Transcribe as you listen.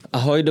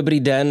Ahoj, dobrý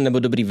den, nebo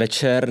dobrý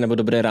večer, nebo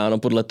dobré ráno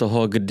podle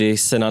toho, kdy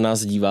se na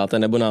nás díváte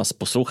nebo nás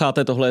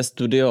posloucháte. Tohle je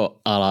Studio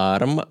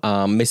Alarm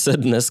a my se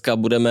dneska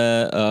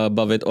budeme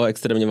bavit o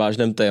extrémně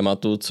vážném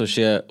tématu, což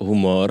je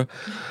humor,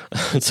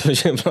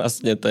 což je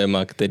vlastně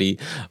téma, který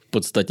v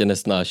podstatě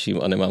nesnáším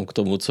a nemám k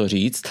tomu co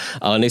říct,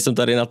 ale nejsem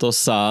tady na to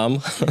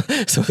sám.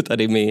 Jsou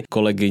tady mi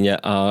kolegyně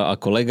a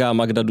kolega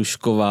Magda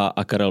Dušková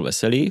a Karel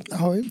Veselý.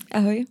 Ahoj.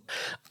 Ahoj.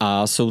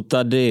 A jsou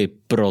tady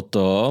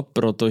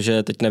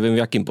protože teď nevím v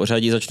jakým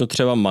pořadí, začnu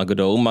třeba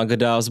Magdou.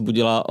 Magda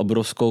vzbudila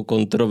obrovskou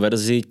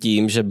kontroverzi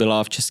tím, že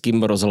byla v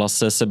Českém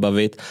rozhlase se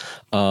bavit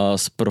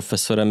s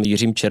profesorem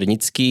Jiřím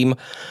Černickým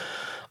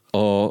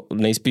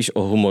nejspíš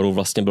o humoru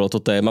vlastně bylo to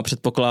téma,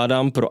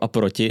 předpokládám, pro a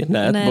proti,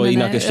 ne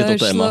jinak ještě to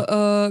téma. Šlo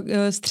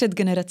o střet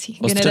generací.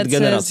 O střet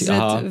generací, Z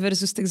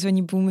versus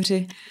takzvaní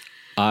boomři.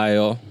 A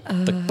jo,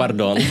 tak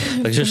pardon.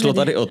 Takže šlo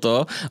tady o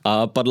to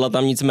a padla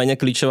tam nicméně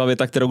klíčová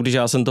věta, kterou když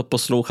já jsem to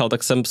poslouchal,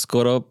 tak jsem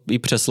skoro ji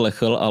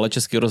přeslechl, ale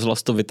Český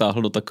rozhlas to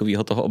vytáhl do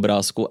takového toho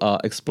obrázku a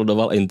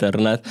explodoval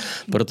internet,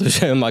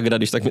 protože Magda,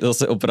 když tak mi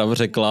zase opravdu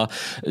řekla,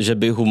 že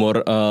by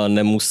humor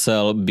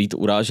nemusel být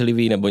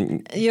urážlivý, nebo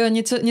jo,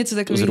 něco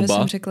takového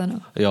jsem řekla, no.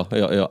 Jo.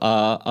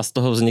 A z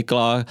toho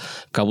vznikla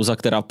kauza,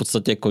 která v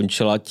podstatě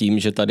končila tím,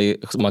 že tady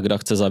Magda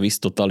chce zavést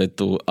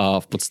totalitu a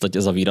v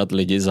podstatě zavírat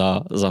lidi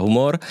za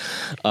humor.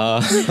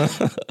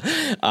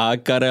 A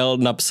Karel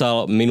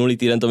napsal, minulý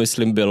týden to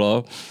myslím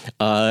bylo,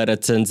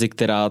 recenzi,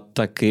 která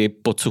taky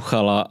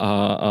pocuchala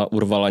a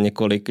urvala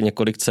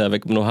několik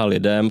cévek mnoha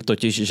lidem,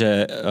 totiž,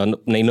 že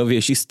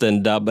nejnovější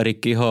stand-up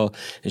Rickyho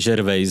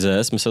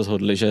Gervaise, jsme se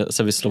shodli, že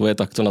se vyslovuje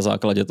takto na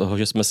základě toho,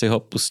 že jsme si ho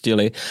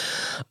pustili,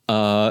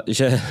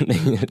 že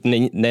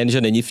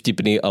nejenže není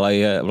vtipný, ale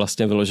je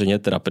vlastně vyloženě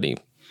trapný.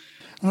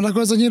 No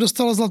takhle za něj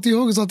dostala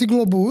zlatý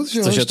globus,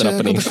 že což je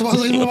trapný. Jako taková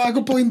zajímavá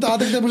jako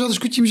pointátek, to je možná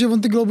trošku tím, že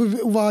on ty globy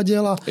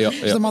uváděl a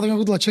že tam má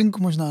nějakou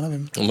tlačenku, možná,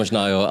 nevím.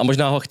 Možná jo. A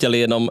možná ho chtěli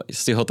jenom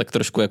si ho tak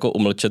trošku jako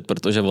umlčet,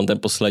 protože on ten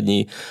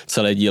poslední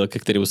celý díl, ke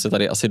kterému se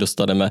tady asi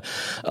dostaneme,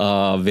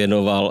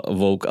 věnoval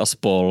Vogue a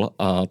spol,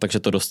 takže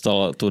to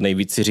dostal tu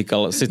nejvíc, si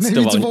říkal, si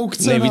citoval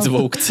nejvíc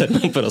Vogue,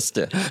 no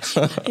prostě.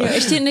 Jo,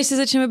 ještě než se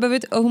začneme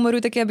bavit o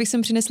humoru, tak já bych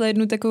sem přinesla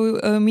jednu takovou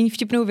méně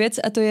vtipnou věc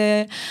a to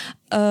je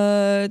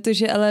to,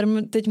 že Alarm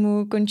teď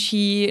mu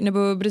končí, nebo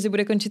brzy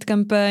bude končit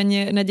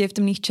kampaň Naděje v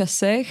temných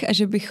časech a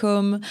že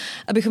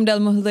abychom dál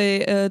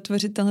mohli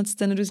tvořit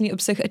ten různý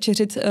obsah a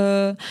čeřit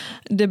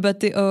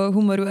debaty o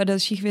humoru a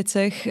dalších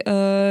věcech.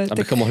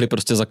 Abychom mohli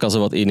prostě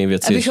zakazovat i jiné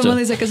věci. Abychom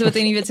mohli zakazovat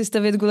jiné věci,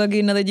 stavět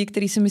gulagy na lidi,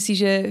 kteří si myslí,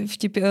 že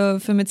vtipy o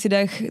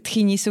femicidách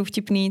tchýní jsou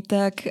vtipný,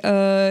 tak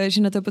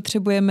že na to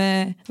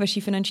potřebujeme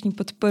vaši finanční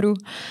podporu.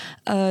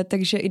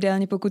 Takže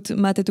ideálně, pokud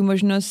máte tu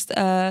možnost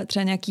a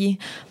třeba nějaký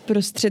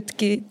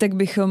prostředky, tak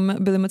bychom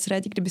byli moc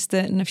rádi,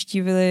 kdybyste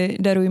navštívili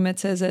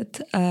darujme.cz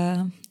a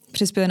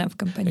přispěli nám v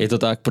kampani. Je to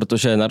tak,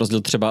 protože na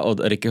rozdíl třeba od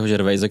Rickyho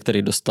Gervaise,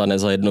 který dostane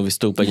za jedno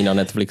vystoupení na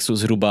Netflixu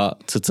zhruba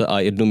cca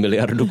 1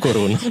 miliardu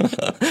korun,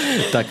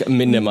 tak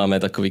my nemáme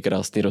takový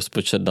krásný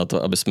rozpočet na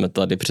to, aby jsme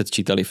tady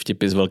předčítali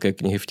vtipy z velké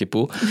knihy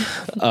vtipu.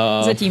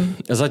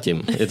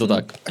 Zatím, je to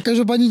tak. A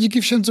každopádně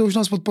díky všem, co už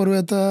nás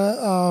podporujete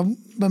a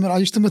budeme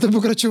rádi, že budete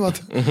pokračovat.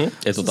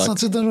 Je to tak. Snad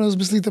si to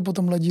rozmyslíte po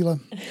tomhle díle.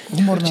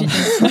 Humorná.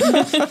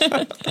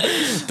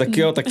 Tak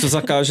jo, tak to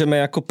zakážeme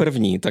jako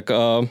první. Tak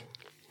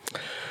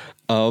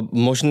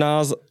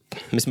možná,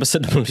 my jsme se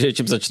domluvili, že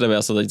čím začneme,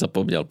 já jsem teď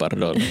zapomněl,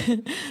 pardon.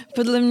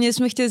 Podle mě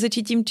jsme chtěli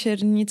začít tím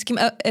Černickým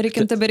a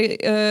Erikem Tabery,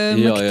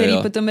 který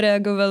potom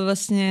reagoval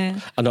vlastně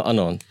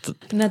ano.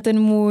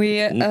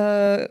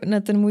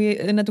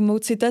 Na tu mou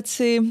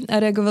citaci a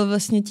reagoval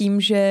vlastně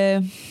tím,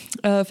 že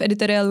v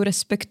editoriálu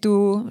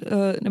Respektu,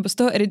 nebo z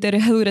toho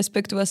editoriálu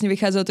Respektu vlastně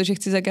vycházelo to, že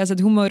chci zakázat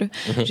humor,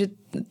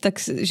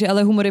 že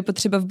ale humor je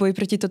potřeba v boji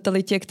proti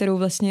totalitě, kterou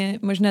vlastně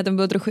možná tam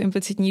bylo trochu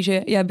implicitní,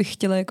 že já bych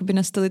chtěla jakoby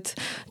nastolit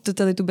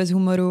totalitu bez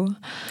humoru.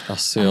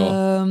 Asi jo.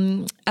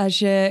 A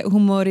že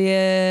humor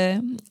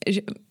je...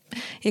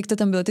 Jak to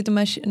tam bylo? Ty to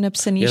máš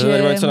napsaný, že...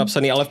 Je to něco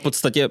napsaný, ale v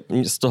podstatě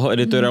z toho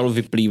editoriálu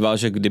vyplývá,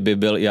 že kdyby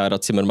byl Jára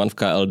Cimrman v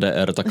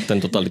KLDR, tak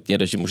ten totalitní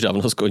režim už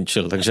dávno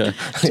skončil. Takže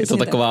je to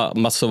taková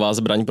masová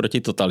zbraň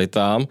proti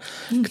totalitám,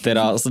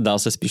 která zdá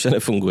se spíše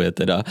nefunguje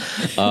teda.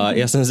 A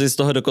já jsem si z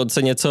toho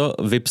dokonce něco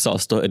vypsal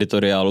z toho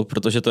editoriálu,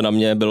 protože to na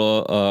mě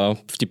bylo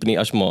vtipný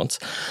až moc.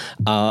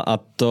 A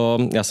to,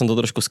 já jsem to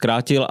trošku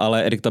zkrátil,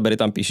 ale Erik Tabery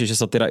tam píše, že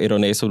satira,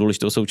 ironie jsou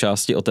důležitou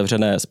součástí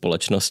otevřené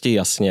společnosti,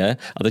 jasně.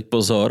 A teď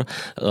pozor,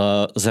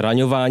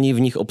 zraňování v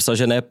nich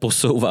obsažené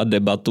posouvá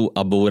debatu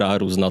a bourá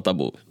různá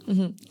tabu.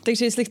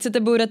 Takže jestli chcete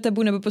bourat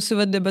tabu nebo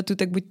posouvat debatu,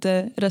 tak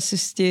buďte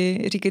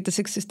rasisti, říkejte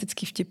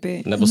sexistický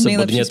vtipy. Nebo se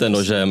bodněte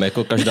nožem,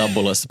 jako každá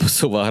bolest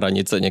posouvá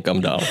hranice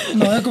někam dál.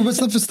 No jako vůbec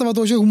představa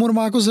toho, že humor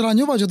má jako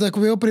zraňovat, že to je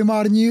jako jeho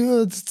primární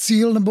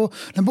cíl nebo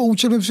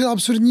účel mi přijde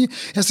absurdní.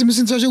 Já si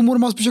myslím třeba, že humor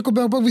má spíš jako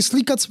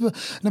vyslíkat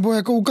nebo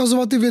jako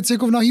ukazovat ty věci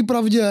jako v nahý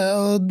pravdě.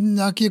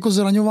 Nějaký jako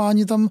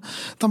zraňování tam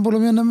podle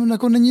mě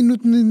jako není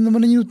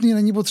nutný,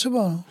 není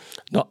potřeba.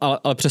 No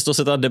ale přesto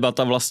se ta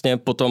debata vlastně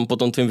po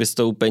tom tvým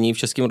vystoupení v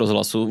Českém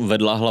rozhlasu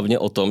vedla hlavně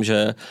o tom,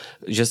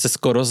 že se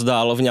skoro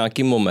zdálo v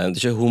nějaký moment,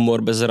 že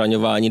humor bez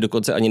zraňování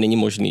dokonce ani není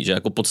možný, že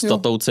jako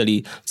podstatou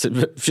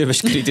že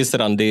veškerý ty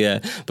srandy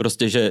je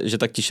prostě, že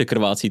tak tiše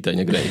krvácíte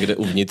někde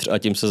uvnitř a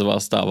tím se z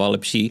vás stává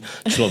lepší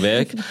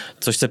člověk,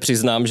 což se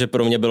přiznám, že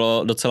pro mě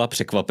bylo docela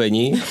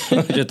překvapení,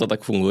 že to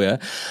tak funguje.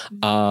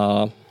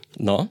 A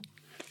no,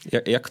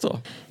 jak to?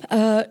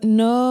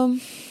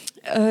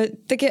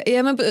 Tak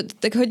já mám,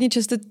 tak hodně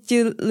často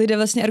ti lidé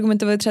vlastně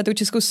argumentovali třeba tou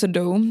českou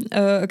srdou,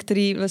 o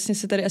který vlastně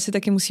se tady asi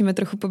taky musíme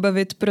trochu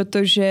pobavit,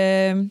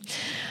 protože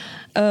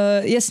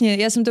jasně,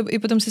 já jsem to i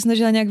potom se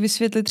snažila nějak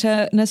vysvětlit třeba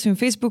na svém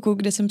Facebooku,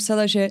 kde jsem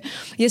psala, že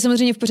je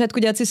samozřejmě v pořádku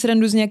dělat si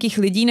srandu z nějakých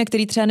lidí, na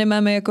který třeba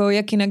nemáme jako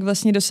jak jinak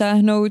vlastně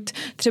dosáhnout,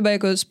 třeba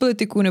jako z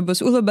politiků nebo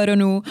z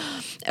uhlobaronů,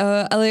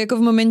 ale jako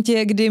v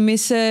momentě, kdy my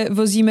se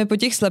vozíme po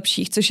těch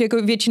slabších, což je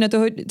jako většina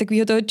toho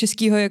takového toho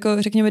českého, jako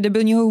řekněme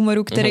debilního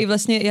humoru, který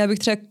vlastně já bych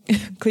třeba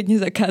klidně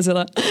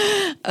zakázala,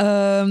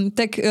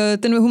 tak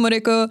ten humor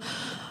jako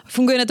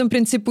funguje na tom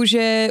principu,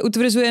 že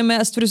utvrzujeme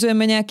a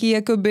stvrzujeme nějaký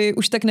jakoby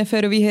už tak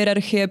neférový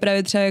hierarchie,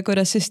 právě třeba jako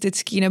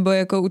rasistický nebo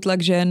jako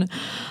útlak žen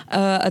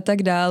a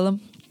tak dál.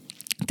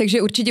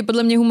 Takže určitě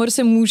podle mě humor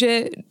se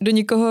může do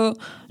někoho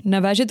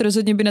navážet,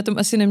 rozhodně by na tom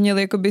asi neměl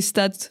jakoby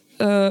stát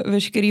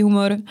veškerý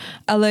humor,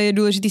 ale je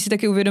důležitý si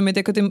taky uvědomit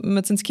jako ty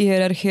mocenské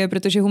hierarchie,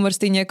 protože humor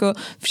stejně jako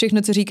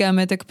všechno, co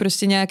říkáme, tak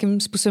prostě nějakým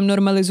způsobem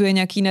normalizuje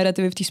nějaký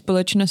narrativy v té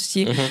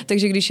společnosti.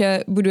 Takže když já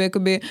budu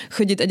jakoby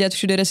chodit a dělat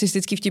všude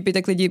rasistický vtipy,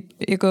 tak lidi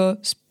jako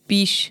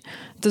spíš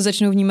to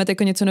začnou vnímat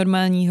jako něco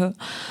normálního.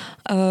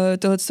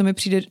 Tohle to mi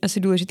přijde asi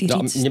důležitý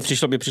říct.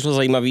 Mně přišlo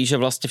zajímavý, že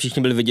vlastně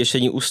všichni byli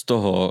vyděšení už z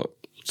toho,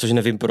 což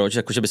nevím proč,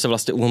 jakože by se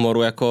vlastně u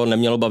humoru jako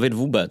nemělo bavit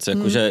vůbec.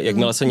 Jakože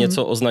jakmile se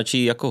něco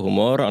označí jako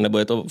humor, anebo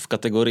je to v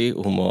kategorii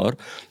humor,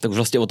 tak už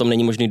vlastně o tom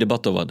není možný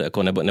debatovat.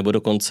 Jako nebo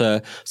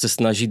dokonce se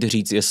snažit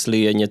říct,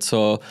 jestli je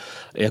něco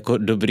jako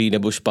dobrý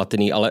nebo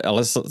špatný, ale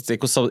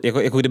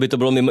jako kdyby to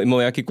bylo mimo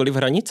jakýkoliv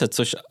hranice,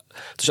 což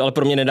ale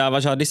pro mě nedává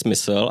žádný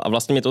smysl. A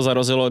vlastně mě to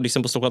zarazilo, když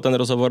jsem poslouchal ten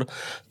rozhovor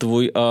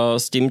tvůj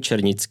s tím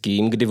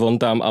Černickým, kdy on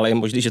tam, ale je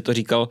možný, že to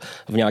říkal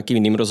v nějakým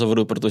jiným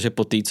rozhovoru, protože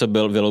po té, co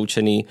byl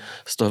vyloučený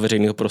z toho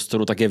veřejného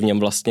prostoru, tak je v něm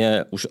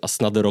vlastně už a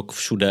snad rok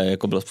všude,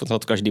 jako byl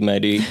snad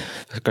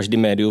každý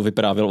médiu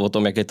vyprávěl o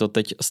tom, jak je to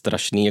teď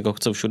strašný, jako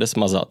chcou všude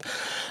smazat.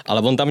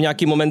 Ale on tam v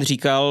nějaký moment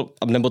říkal,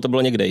 nebo to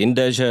bylo někde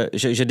jinde, že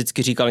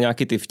vždycky říkal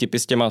nějaký ty vtipy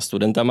s těma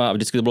studentama a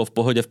vždycky to bylo v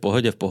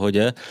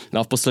pohodě.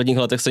 No a v posledních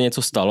letech se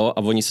něco stalo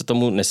a oni se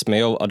tomu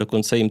nesmějou a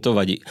dokonce jim to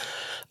vadí.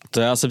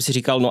 To já jsem si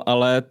říkal, no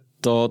ale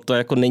to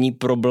jako není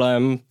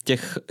problém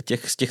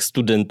těch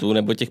studentů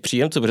nebo těch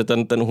příjemců, protože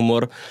ten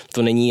humor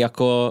to není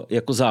jako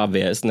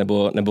závěs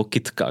nebo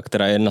kytka,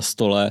 která je na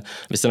stole,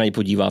 vy se na ní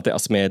podíváte a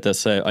smějete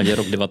se, ať je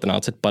rok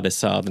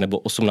 1950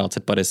 nebo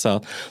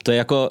 1850. To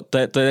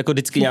je jako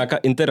vždycky nějaká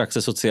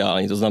interakce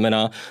sociální, to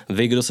znamená,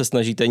 vy, kdo se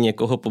snažíte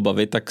někoho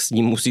pobavit, tak s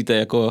ním musíte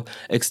jako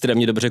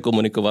extrémně dobře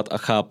komunikovat a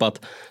chápat,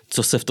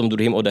 co se v tom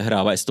druhém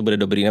odehrává, jestli to bude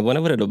dobrý nebo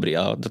nebude dobrý.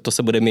 A to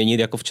se bude měnit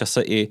jako v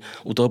čase i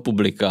u toho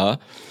publika.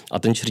 A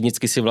ten Černický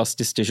si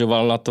vlastně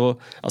stěžoval na to,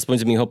 aspoň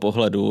z mýho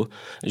pohledu,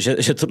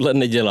 že tohle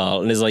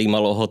nedělal,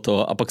 nezajímalo ho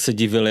to a pak se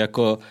divil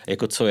jako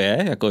co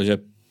je, jako že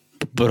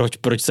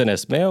proč se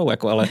nesmějou,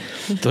 jako, ale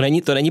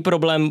to není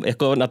problém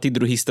jako na té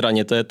druhé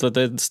straně, to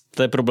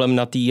je problém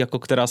na té, jako,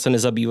 která se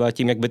nezabývá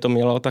tím, jak by to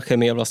měla ta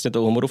chemie vlastně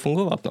toho humoru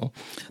fungovat. No.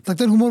 Tak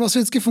ten humor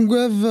vlastně vždycky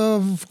funguje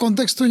v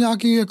kontextu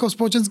nějaký jako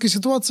společenské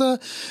situace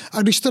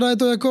a když teda je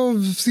to jako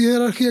v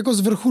hierarchii jako z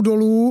vrchu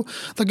dolů,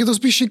 tak je to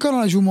spíš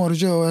šikana než humor,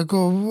 že jo,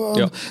 jako,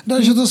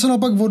 že to se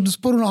naopak od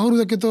sporu nahoru,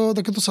 tak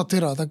je to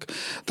satira,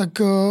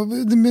 tak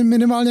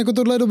minimálně jako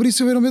tohle je dobrý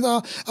si uvědomit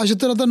a že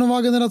teda ta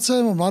nová generace,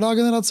 nebo mladá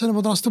generace,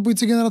 nebo ta nastupující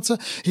generace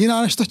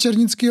jiná než ta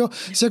Černickýho,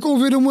 si jako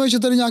uvědomuje, že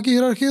tady nějaké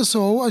hierarchie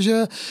jsou a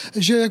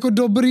že jako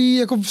dobrý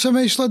jako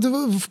přemýšlet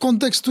v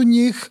kontextu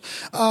nich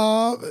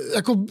a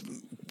jako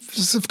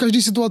v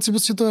každé situaci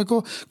prostě to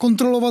jako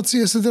kontrolovat si,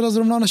 jestli teda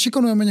zrovna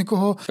nešikanujeme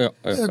někoho. Jo.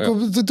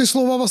 Ty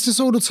slova vlastně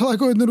jsou docela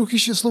jako jednoduchý,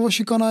 slovo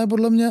šikana je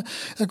podle mě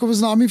jako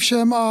známý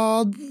všem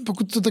a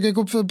pokud to tak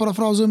jako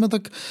parafrázujeme,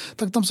 tak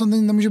tam se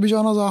nemůže být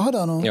žádná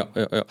záhada. No. Jo.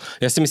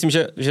 Já si myslím,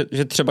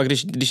 že třeba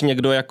když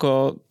někdo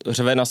jako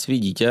řve na svý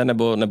dítě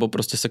nebo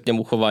prostě se k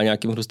němu chová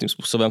nějakým hnusným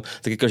způsobem,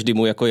 tak je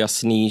každému jako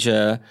jasný,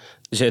 že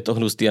je to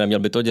hnustý a neměl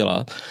by to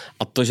dělat.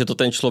 A to, že to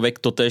ten člověk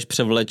totéž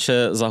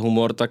převleče za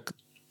humor, tak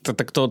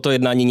to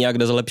jednání nějak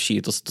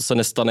nezlepší, to se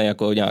nestane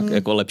jako nějak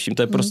jako lepším.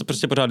 To je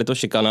prostě pořád je to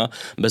šikana,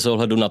 bez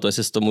ohledu na to,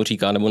 jestli se tomu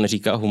říká nebo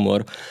neříká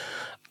humor.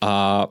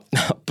 A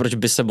proč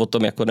by se o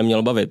tom jako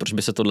nemělo bavit, proč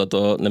by se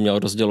tohleto nemělo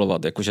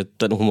rozdělovat, jakože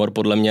ten humor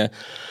podle mě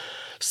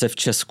se v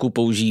Česku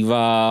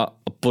používá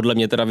podle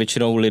mě teda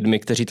většinou lidmi,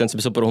 kteří ten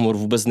smysl pro humor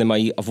vůbec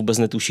nemají a vůbec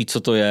netuší, co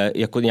to je,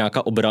 jako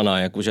nějaká obrana,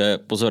 jakože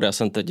pozor, já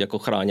jsem teď jako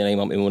chráněný,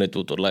 mám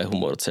imunitu, tohle je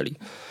humor celý.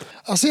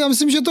 Asi já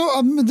myslím, že to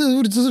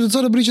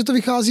docela dobrý, že to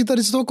vychází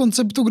tady z toho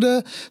konceptu,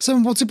 kde se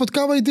moci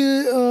potkávají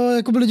ty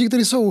jakoby lidi,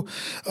 kteří jsou,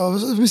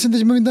 myslím,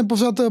 teď mluvím ten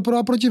pořád pro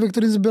a proti, ve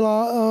kterým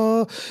byla,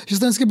 že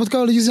se vždycky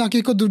potkávají lidi z nějakých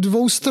jako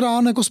dvou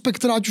stran, jako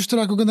spektra, ať už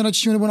teda jako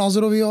generačního nebo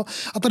názorového.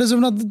 A tady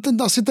zrovna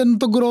asi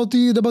tento gro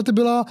té debaty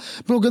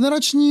bylo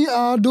generační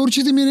a do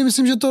určitý míry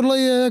myslím, že tohle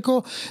je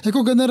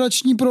jako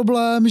generační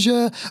problém,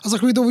 že a za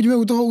chvíli to uvidíme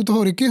u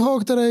toho Rickyho,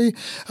 který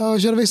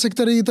Gervaise,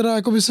 který teda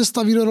jakoby se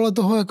staví do role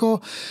toho jako,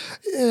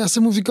 já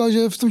jsem mu říkal,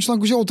 že v tom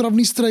článku, že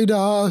otravný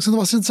strejda, a tak jsem to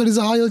vlastně celý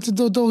zahájil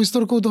toho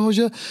historkou toho,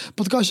 že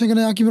potkáš někde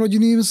na nějakým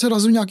rodinným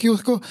srazu nějakého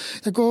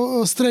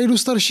jako strejdu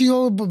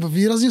staršího,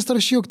 výrazně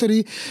staršího,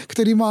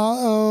 který má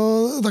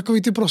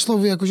takový ty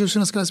proslovy, jako že už se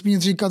dneska nesmí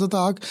nic říkat a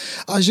tak.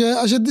 A že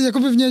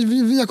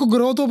jako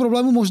gro toho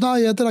problému možná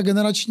je teda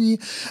generační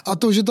a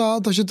to, že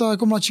ta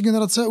jako mladší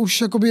generace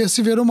už jakoby je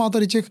si vědomá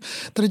tady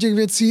těch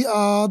věcí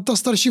a ta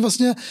starší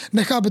vlastně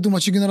nechápe tu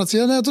mladší generaci.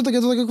 Já to tak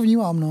jako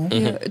vnímám, no.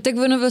 Jo, tak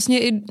ono vlastně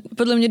i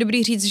podle mě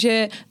dobrý říct,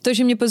 že to,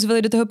 že mě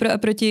pozvali do toho pro a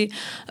proti,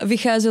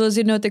 vycházelo z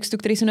jednoho textu,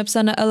 který jsem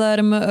napsala na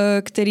Alarm,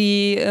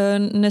 který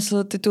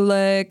nesl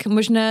titulek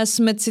Možná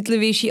jsme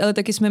citlivější, ale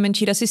taky jsme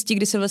menší rasisti,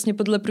 kdy se vlastně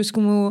podle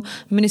průzkumu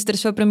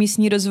Ministerstva pro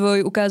místní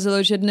rozvoj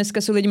ukázalo, že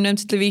dneska jsou lidi mnohem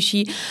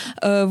citlivější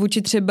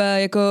vůči třeba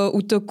jako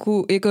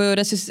útoku, jako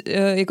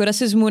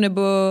rasismu,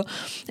 nebo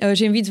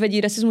že jim víc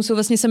vadí rasismu, jsou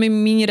vlastně sami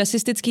méně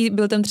rasistický.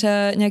 Byl tam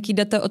třeba nějaký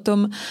data o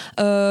tom,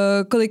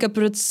 kolika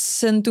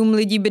procentům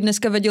lidí by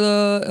dneska vadilo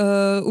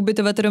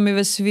ubytovat Romy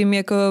ve svým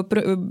jako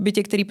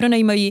bytě, který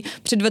pronajímají.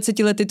 Před 20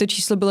 lety to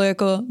číslo bylo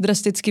jako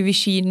drasticky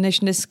vyšší než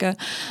dneska.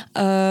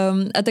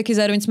 A taky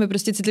zároveň jsme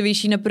prostě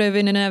citlivější na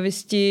projevy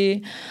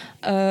nenávisti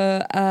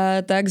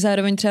a tak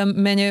zároveň třeba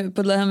méně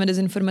podléháme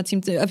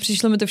dezinformacím a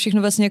přišlo mi to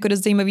všechno vlastně jako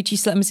dost zajímavý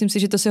čísla a myslím si,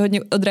 že to se hodně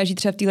odráží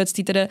třeba v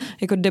téhletý teda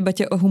jako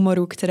debatě o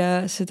humoru,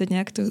 která se teď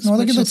nějak to no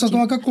tak je to celá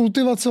nějaká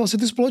kultivace vlastně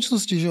ty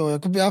společnosti, že jo?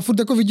 Jako, já furt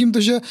jako vidím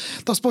to, že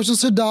ta společnost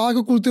se dá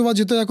jako kultivovat,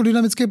 že to je jako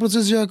dynamický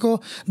proces, že jako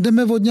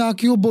jdeme od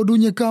nějakého bodu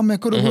někam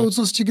jako do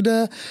budoucnosti,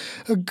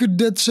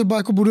 kde třeba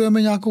jako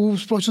budujeme nějakou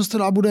společnost,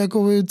 která bude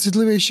jako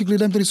citlivější k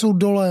lidem, kteří jsou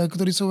dole,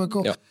 kteří jsou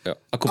jako jo.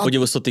 Jako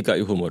podivu se to týká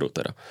i humoru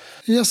teda.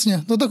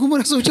 Jasně, no tak humor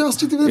je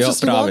součástí, ty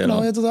přesně tak,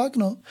 no, je to tak,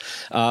 no.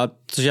 A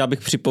což já bych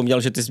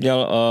připomněl, že ty jsi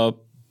měl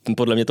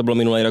podle mě to bylo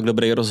minulý rok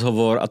dobrý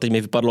rozhovor a teď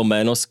mi vypadlo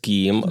jméno s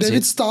kým.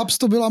 David Stubbs,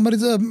 to byl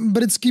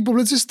britský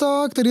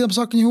publicista, který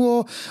napsal knihu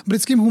o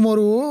britském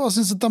humoru.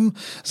 Vlastně se tam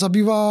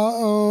zabývá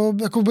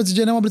jako vůbec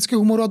dějinama britského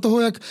humoru a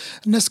toho, jak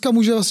dneska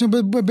může vlastně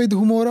být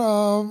humor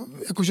a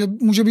jakože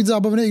může být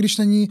zábavný, i když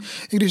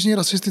není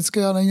rasistický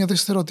a není na těch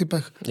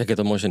stereotypech. Jak je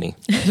to možný?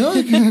 Jo,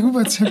 jak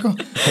vůbec. Jako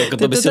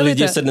to by si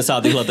lidi v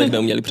 70. letech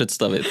neuměli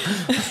představit.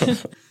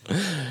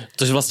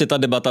 Což vlastně ta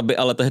debata by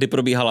ale tehdy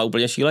probíhala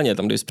úplně šíleně.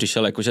 Tam, když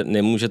přišel, jakože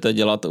nemůžete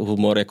dělat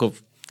humor jako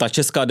ta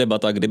česká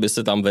debata, kdyby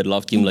se tam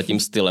vedla v tímhletím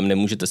stylem,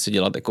 nemůžete si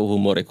dělat jako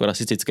humor jako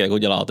rasistický, jako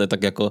děláte,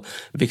 tak jako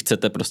vy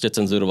chcete prostě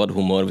cenzurovat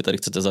humor, vy tady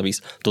chcete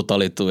zavíst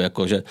totalitu,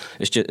 jakože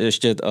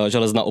ještě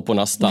železná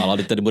opona stála,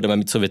 kdy tady budeme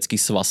mít sovětský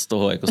svaz z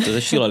toho, jako jste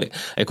zešíleli.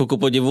 Jako ku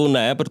podivu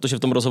ne, protože v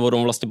tom rozhovoru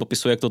on vlastně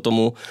popisuje, jak to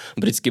tomu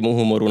britskému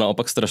humoru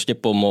naopak strašně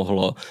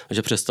pomohlo,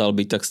 že přestal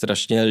být tak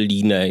strašně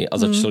línej a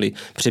začali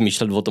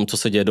přemýšlet o tom, co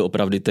se děje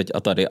doopravdy teď a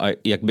tady a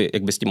jak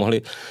by s tím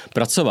mohli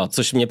pracovat,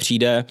 což mně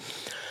přijde.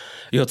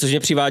 Jo, což mě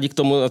přivádí k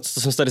tomu,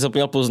 co jsem tady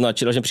zapomněl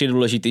poznačit, že přijde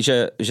důležitý,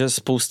 že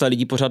spousta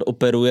lidí pořád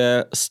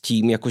operuje s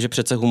tím, jakože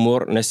přece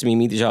humor nesmí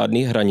mít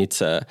žádný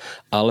hranice,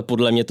 ale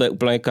podle mě to je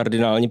úplně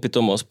kardinální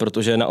pitomost,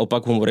 protože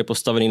naopak humor je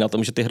postavený na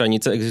tom, že ty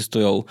hranice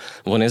existujou,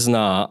 on je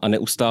zná a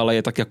neustále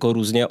je tak jako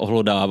různě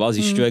ohlodává,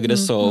 zjišťuje, kde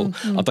jsou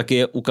a taky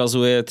je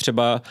ukazuje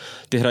třeba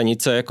ty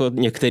hranice jako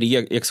některý,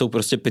 jak jsou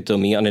prostě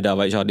pitomí a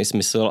nedávají žádný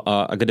smysl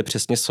a kde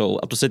přesně jsou.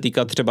 A to se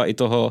týká třeba i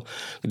toho,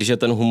 když je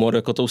ten humor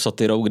jako tou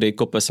satirou, kdy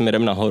kope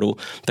směrem nahoru,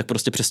 tak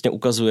prostě přesně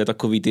ukazuje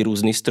takový ty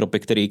různý stropy,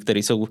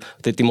 který jsou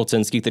ty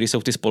mocenský, které jsou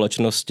v té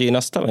společnosti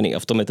nastavený. A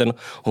v tom je ten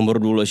humor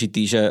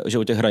důležitý, že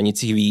o těch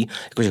hranicích ví,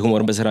 jakože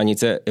humor bez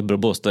hranice je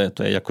blbost,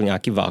 to je jako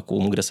nějaký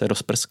vákuum, kde se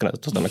rozprskne,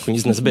 to tam jako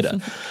nic nezbyde.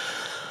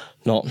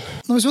 No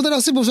my jsme tady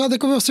asi pořád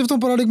jako vlastně v tom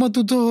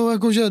paradigmatu toho,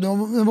 jakože,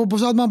 nebo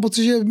pořád mám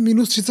pocit, že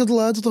minus 30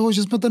 let toho,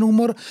 že jsme ten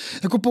humor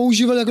jako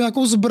používali jako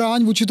nějakou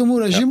zbraň vůči tomu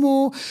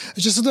režimu,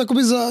 že se to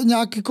jakoby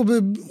nějak jakoby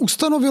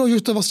ustanovilo,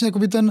 že to je vlastně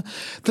jakoby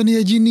ten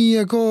jediný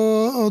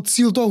jako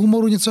cíl toho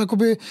humoru, něco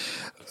jakoby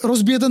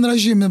rozbije ten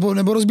režim,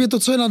 nebo rozbije to,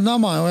 co je nad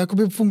náma, jo?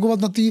 Jakoby fungovat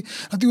na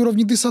té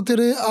úrovni ty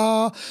satiry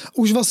a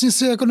už vlastně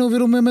si jako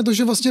neuvědomujeme to,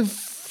 že vlastně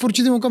v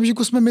určitém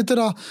okamžiku jsme my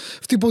teda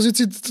v té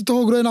pozici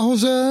toho, kdo je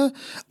nahoře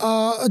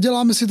a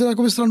děláme si teda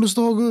jakoby srandu z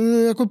toho,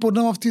 jako pod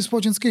náma v té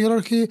společenské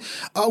hierarchii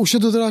a už je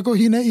to teda jako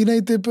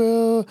jiný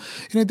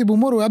typ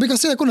humoru. Já bych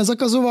asi jako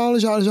nezakazoval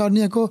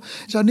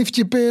žádný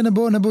vtipy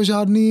nebo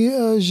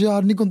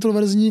žádný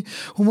kontroverzní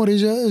humory,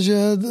 že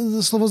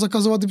slovo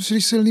zakazovat je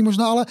příliš silný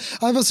možná,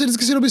 ale vlastně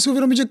vždycky si dobře si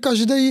uvědomit, že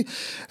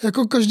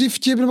každý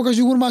vtip nebo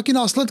každý humor má nějaký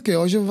následky,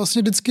 jo? Že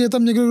vlastně vždycky je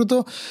tam někdo, kdo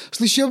to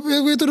slyší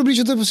a je to dobrý,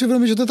 že to je prostě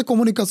uvědomit, že to je ta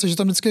komunikace, že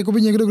tam vždycky vždycky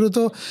jakoby někdo,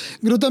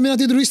 kdo tam je na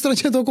té druhé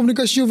straně toho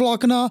komunikačního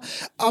vlákna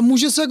a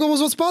může se jako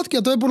ozvat zpátky.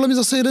 A to je podle mě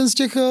zase jeden z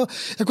těch,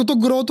 jako to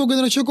gro toho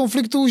generačního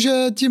konfliktu,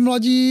 že ti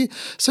mladí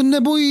se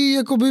nebojí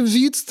jakoby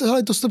říct,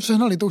 hele, to jste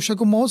přehnali, to už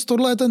jako moc,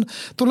 tohle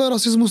je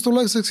rasismus,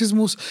 tohle je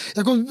sexismus.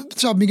 Jako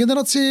třeba mý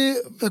generaci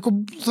jako,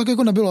 to tak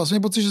jako nebylo. Já jsem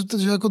měl pocit,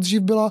 že jako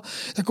dřív byla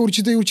jako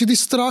určitý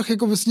strach,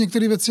 jako z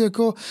některé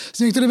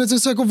věci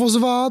se jako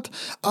ozvat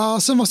a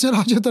jsem vlastně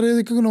rád, že tady je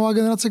jako nová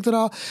generace,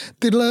 která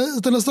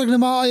tenhle strach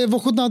nemá a je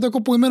ochotná to jako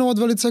pojmenovat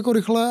velice jako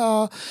rychle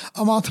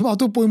a má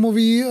to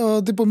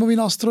ty pojmový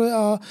nástroje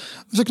a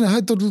řekne,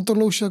 hej,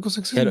 tohle už je jako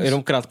sexismus.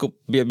 Jenom krátko,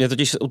 mě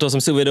totiž, u toho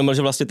jsem si uvědomil,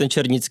 že vlastně ten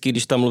Černický,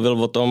 když tam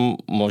mluvil o tom,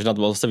 možná to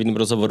bylo zase v jiném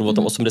rozhovoru, o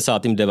tom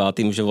 89.,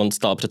 že on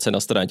stál přece na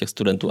straně těch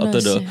studentů a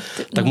tedy,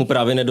 tak mu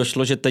právě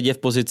nedošlo, že teď je v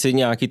pozici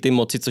nějaký ty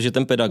moci, což je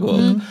ten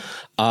pedagog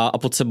a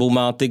pod sebou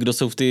má ty, kdo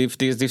jsou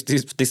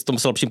v tom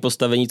slabším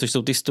postavení, což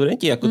jsou ty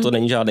studenti, jako to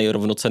není žádný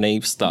rovnocenný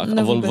vztah.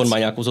 A on má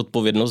nějakou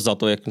zodpovědnost za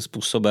to, jakým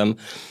způsobem.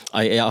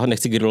 A já ho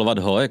nechci grilovat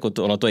jako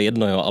ono to je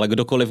jedno, jo, ale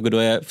kdokoliv, kdo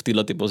je v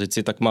této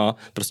pozici, tak má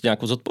prostě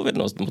nějakou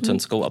zodpovědnost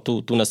mocenskou a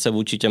tu nese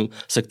vůči těm,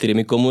 se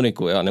kterými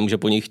komunikuje a nemůže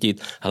po nich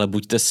chtít, hele,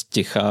 buďte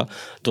sticha,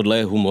 tohle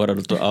je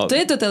humor. To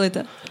je totalita.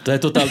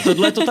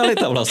 Tohle je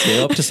totalita vlastně,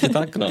 jo, přesně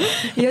tak, no.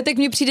 Jo, tak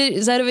mně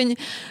přijde zároveň,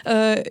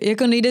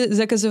 jako nejde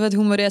zakazovat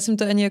humor, já jsem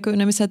to ani jako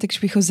nemyslela, takže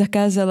bych ho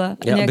zakázala.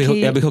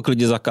 Já bych ho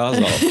klidně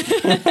zakázal.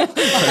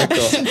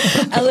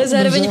 Ale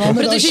zároveň,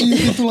 protože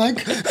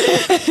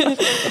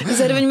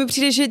zároveň mi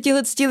přijde, že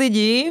tihleti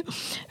lidi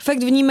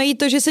fakt vnímají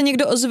to, že se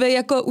někdo ozve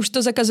jako už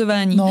to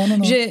zakazování. No.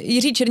 Že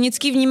Jiří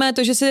Černický vnímá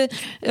to, že se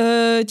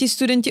ti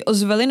studenti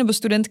ozvali, nebo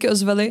studentky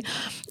ozvali,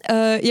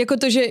 jako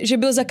to, že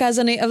byl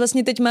zakázaný a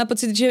vlastně teď má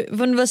pocit, že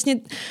on vlastně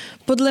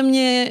podle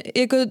mě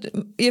jako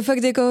je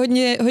fakt jako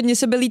hodně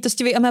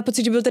sebelítostivý a má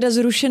pocit, že byl teda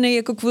zrušený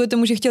jako kvůli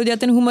tomu, že chtěl dělat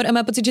ten humor a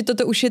má pocit, že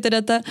toto už je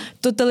teda ta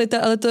totalita,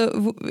 ale to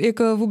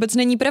jako vůbec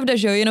není pravda,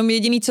 že jo? Jenom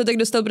jediný, co tak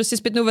dostal prostě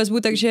zpětnou vazbu,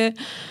 takže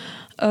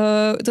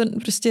to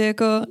prostě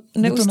jako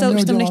neustal,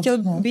 už tam nechtěl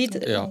být.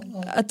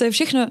 A to je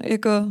všechno.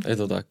 Jako... Je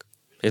to tak.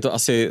 Je to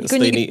asi jako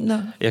stejný,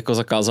 jako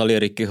zakázali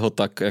Rickyho,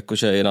 tak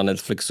jakože je na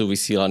Netflixu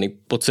vysílaný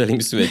po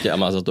celém světě a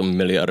má za to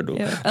miliardu.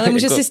 Jo, ale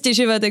může si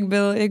stěžovat,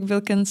 jak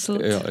byl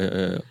cancelled. Jo.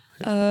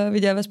 A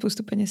vydělává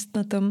spoustu peněz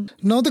na tom.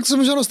 No, tak se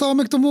možná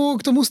dostáváme k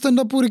tomu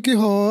stand-upu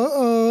Rickyho,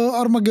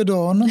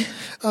 Armageddon,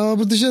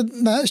 protože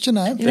ještě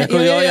ne.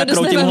 Já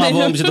kroutím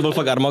hlavou, že to byl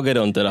fakt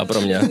Armageddon teda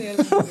pro mě.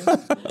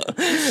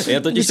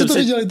 Vy jste to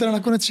viděli teda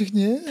nakonec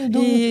všichni?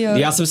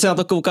 Já jsem se na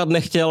to koukat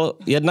nechtěl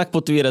jednak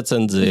po tvý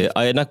recenzi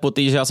a jednak po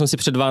tý, že já jsem si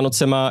před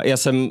Vánocema, já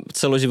jsem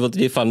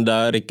celoživotní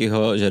fanda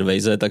Rickyho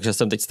Gervaise, takže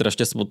jsem teď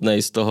strašně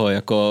smutnej z toho,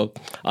 jako,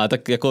 ale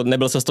tak jako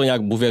nebyl jsem z toho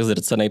nějak bůh jak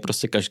zrcenej,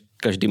 prostě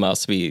každý má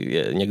svý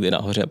někdy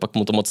nahoře a pak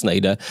mu to moc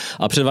nejde.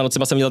 A před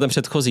Vánocema jsem měl ten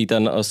předchozí,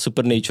 ten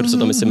Supernature se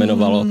to myslím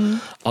jmenovalo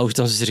a už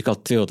tam jsem si říkal,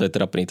 tyjo, to je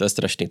trapný, to je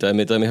strašný, to je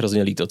mi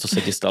hrozně líto, co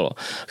se ti stalo.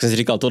 Tak jsem si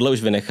říkal, tohle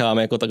už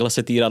vynecháme, jako takhle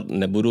se týrat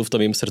nebudu, v tom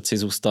mým srdci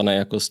zůstane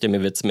jako s těmi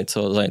věcmi,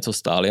 co za něco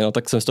stály. No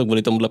tak jsem si to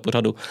kvůli tomuhle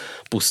pořadu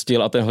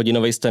pustil a ten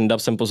hodinový stand-up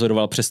jsem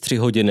pozoroval přes 3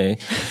 hodiny,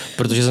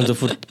 protože jsem to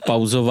furt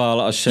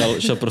pauzoval a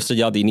šel prostě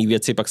dělat jiné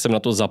věci, pak jsem na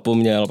to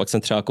zapomněl, pak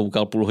jsem třeba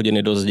koukal půl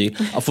hodiny do zdi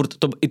a furt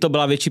to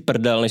byla větší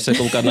prdel, než se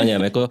koukat na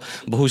něm. Jako,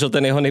 bohužel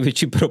ten jeho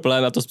největší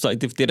problém, a to psal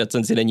i v té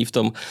recenzi, není v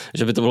tom,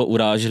 že by to bylo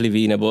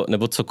urážlivý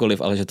nebo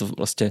cokoliv, ale že to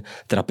vlastně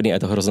trapný a je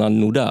to hrozná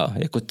nuda,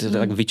 jako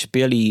tak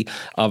vyčpělý.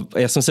 A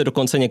já jsem se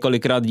dokonce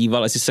několikrát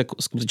díval, jestli se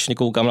skutečně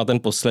koukám na ten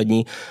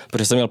poslední,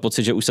 protože jsem měl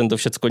pocit, že už jsem to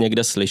všecko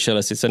někde slyšel,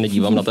 jestli se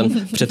nedívám na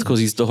ten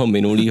předchozí z toho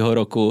minulého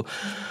roku.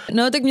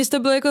 No, tak mně to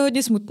bylo jako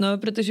hodně smutno,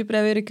 protože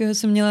právě Rickyho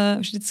jsem měla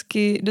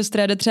vždycky dost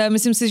ráda. Třeba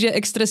myslím si, že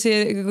Extras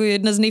je jako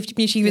jedna z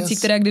nejvtipnějších věcí,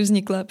 která kdy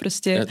vznikla.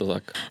 Prostě. Je to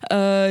tak.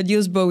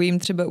 Díl s Bowiem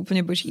třeba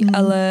úplně boží.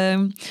 Ale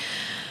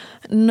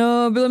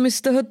no, bylo mi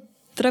z toho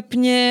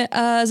trapně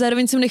a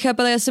zároveň jsem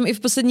nechápala, já jsem i v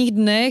posledních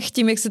dnech,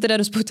 tím, jak se teda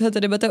rozpoutala ta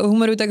debata o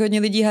humoru, tak hodně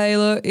lidí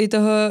hájilo i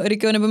toho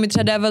Rickyho, nebo mi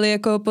třeba dávali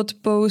jako pod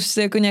post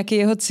jako nějaký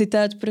jeho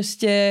citát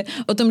prostě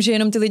o tom, že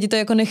jenom ty lidi to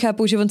jako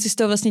nechápou, že on si z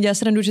toho vlastně dělá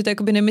srandu, že to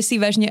jakoby nemyslí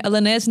vážně,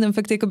 ale ne, jsem tam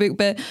fakt jakoby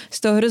úplně z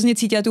toho hrozně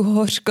cítila tu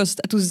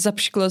hořkost a tu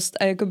zapšklost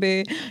a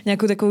jakoby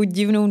nějakou takovou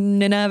divnou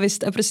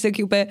nenávist a prostě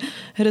taky úplně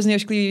hrozně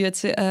ošklivý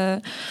věci a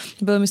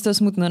bylo mi z toho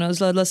smutno, no.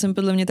 Zvládla jsem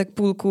podle mě tak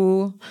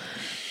půlku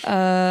a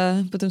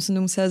potom jsem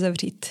to musela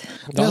zavřít.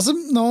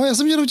 No. Já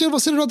jsem jenom chtěl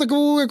vlastně dodat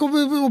takovou jakoby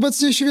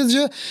obecnější věc,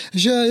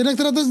 že jednak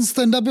teda ten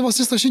stand-up je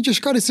vlastně strašně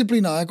těžká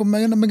disciplína, jako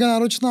mega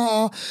náročná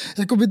a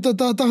jakoby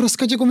ta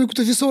hrozka těch komiků,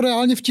 kteří jsou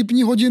reálně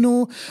vtipní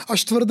hodinu a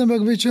čtvrt, nebo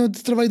jak většinou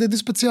trvají ty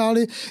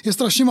speciály, je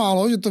strašně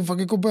málo, že to fakt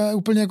jako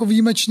úplně jako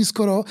výjimečný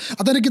skoro.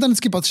 A ten Ricky tam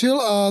vždycky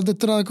patřil a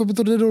teda jako by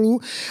to jde dolů.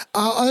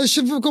 A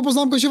ještě jako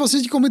poznámka, že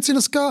vlastně ti komici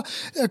dneska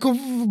jako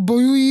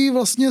bojují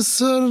vlastně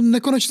s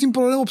nekonečným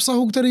provedem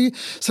obsahu, který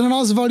se na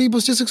nás valí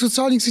prostě se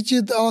sociálních sítí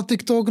a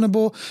TikTok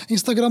nebo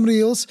Instagram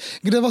Reels,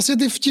 kde vlastně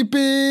ty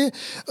vtipy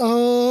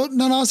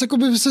na nás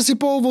jakoby se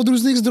sypou od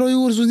různých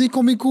zdrojů, z různých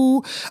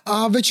komiků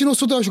a většinou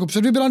jsou to jako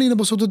předvybraný,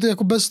 nebo jsou to ty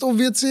jako best of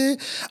věci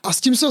a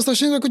s tím se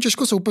strašně jako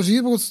těžko soupeří,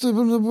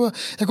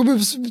 jakoby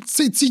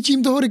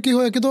cítím toho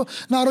Rickyho, jak je to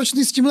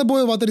náročný s tímhle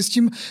bojovat,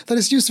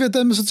 tady s tím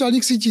světem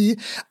sociálních sítí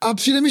a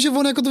přijde mi, že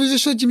on jako to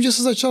vyřešil tím, že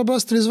se začal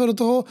stylizovat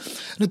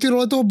do ty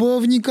role toho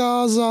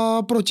bojovníka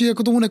proti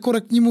jako tomu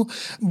nekorektnímu,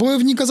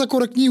 bojovníka za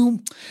korektní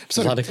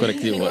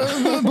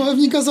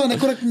bojovníka za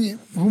nekorektní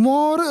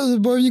humor,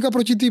 bojovníka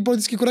proti té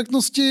politické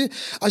korektnosti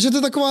a že to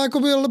je taková jako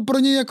byl pro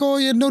něj jako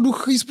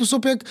jednoduchý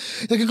způsob,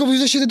 jak jako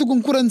vyřešit tu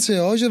konkurenci,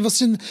 jo?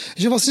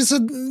 Že vlastně se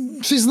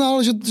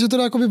přiznal, že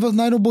teda jako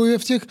najednou bojuje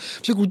v těch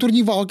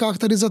kulturních válkách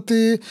tady za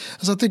ty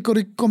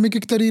komiky,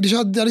 který, když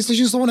já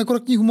slyším slovo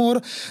nekorektní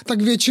humor,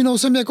 tak většinou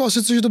jsem jako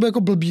asociuje, že to bude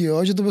jako blbý,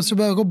 jo? Že to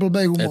bude jako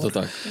blbý humor. Je to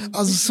tak.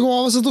 A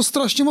schovává se to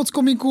strašně moc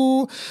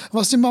komiků.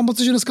 Vlastně mám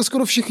pocit, že dneska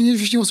skoro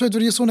všichni o sobě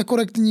tvrdí, že jsou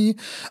nekorektní.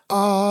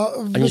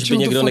 Aniž by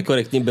někdo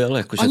nekorektní byl.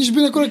 Jakože... Aniž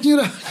by nekorektní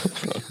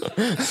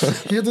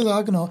je to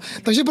tak, no.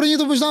 Takže pro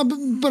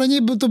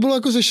něj to bylo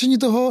jako řešení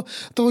toho,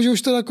 že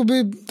už teda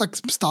jakoby tak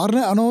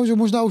stárne, ano, že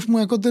možná už mu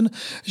jako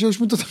že už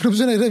mu to tak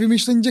dobře nejde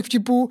vymýšlení těch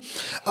vtipů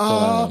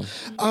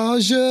a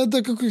že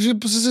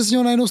se z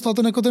něho najednou stal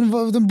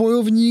ten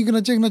bojovník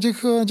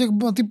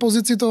na ty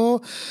pozici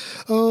toho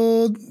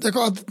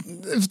jako a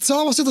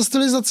celá vlastně ta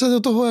stylizace do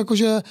toho,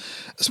 jakože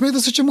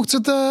smějte se čemu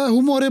chcete,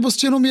 humor je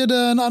prostě jenom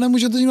jeden a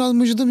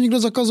můžete nikdo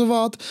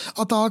zakazovat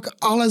a tak,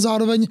 ale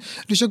zároveň,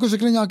 když jako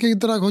řekne nějaký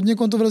teda hodně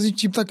kontroverzní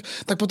vtip,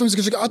 tak potom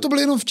si řekne, a to byl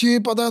jenom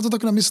vtip a já to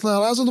tak nemyslel,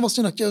 ale já jsem to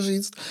vlastně nechtěl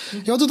říct.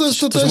 Jo,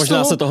 to je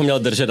možná se toho měl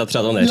držet a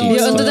třeba to neříct.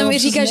 Jo, on to tam i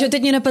říká, že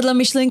teď mě napadla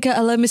myšlenka,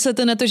 ale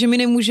myslete na to, že my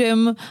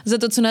nemůžeme za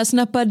to, co nás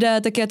napadá,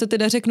 tak já to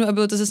teda řeknu a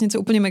bylo to zase něco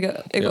úplně mega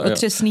jako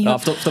otřesného. A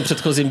v tom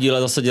předchozím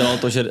díle zase dělal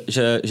to,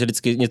 že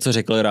vždycky něco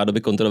řekl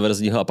rádoby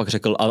kontroverzního a pak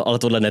řekl, ale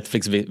tohle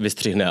Netflix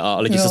vystřihne a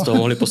lidi se z toho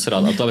mohli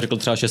posrat. A to řekl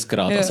třeba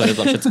 6krát a se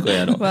tam všecko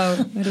je. No.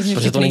 Wow,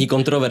 protože to není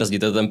kontroverzní,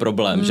 to je ten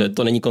problém, že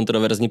to není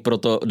kontroverzní,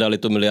 proto dali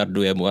tu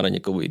miliardu jemu a na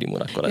někomu jinému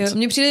nakonec. Jo,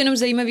 mně přijde jenom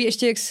zajímavý,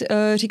 ještě jak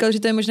říkal, že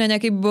to je možná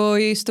nějaký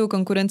boj s tou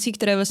konkurencí,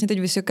 která je vlastně teď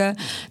vysoká,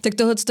 tak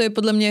tohle je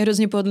podle mě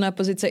hrozně pohodlná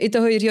pozice i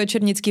toho Jiřího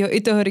Černického,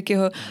 i toho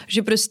Rickyho,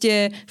 že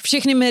prostě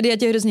všechny média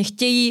tě hrozně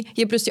chtějí,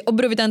 je prostě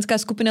obrovitánská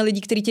skupina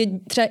lidí, kteří tě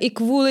třeba i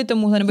kvůli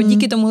tomuhle nebo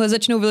díky tomuhle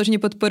začnou vyloženě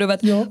podporovat,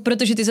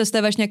 protože ty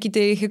zastáváš nějaký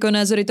ty jako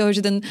názory toho,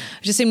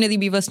 že se jim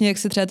nelíbí vlastně, jak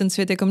se třeba ten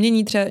svět jako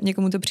mění, třeba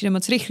někomu to přijde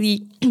moc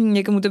rychlý,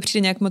 někomu to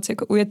přijde nějak moc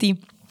jako ujatý.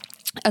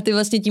 A ty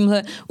vlastně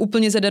tímhle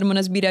úplně zadarmo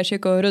nazbíráš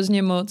jako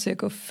hrozně moc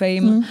jako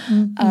fame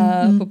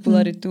a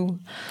popularitu.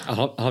 A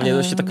hlavně je to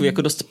ještě takový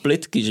jako dost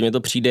plytký, že mně to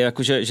přijde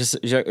jako, že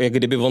jak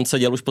kdyby on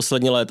seděl už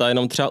poslední léta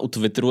jenom třeba u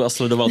Twitteru a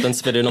sledoval ten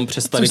svět jenom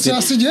přes tady ty...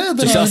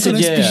 Což se asi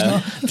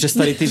děje, přes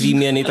tady ty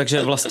výměny,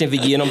 takže vlastně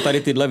vidí jenom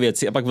tady tyhle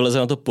věci a pak vyleze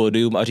na to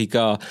pódium a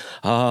říká,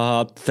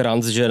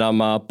 trans žena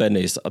má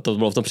penis. A to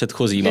bylo v tom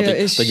předchozím. A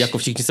teď jako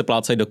všichni se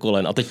plácají do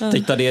kolen. A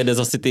teď tady jede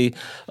zase ty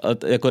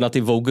jako na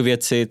ty Vogue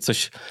věci,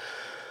 což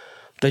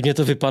teď mě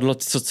to vypadlo,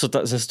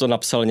 jsem to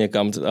napsal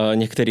někam,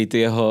 některý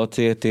ty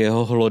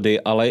jeho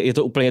hlody, ale je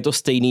to úplně to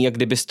stejný, jak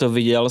kdybys to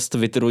viděl z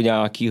Twitteru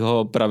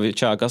nějakýho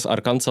pravičáka z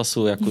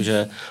Arkansasu,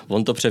 jakože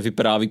on to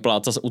převypráví,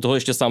 pláca, u toho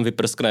ještě sám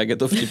vyprskne, jak je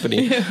to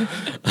vtipný.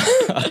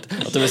 A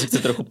to mě si chce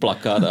trochu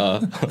plakat.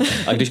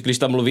 A když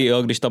tam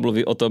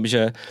mluví o tom,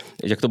 že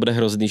jak to bude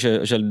hrozný,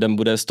 že lidem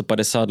bude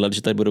 150 let,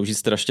 že tady budou žít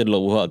strašně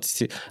dlouho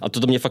a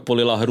to mě fakt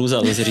polila hrůza.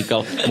 A jsem si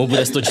říkal, mu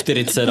bude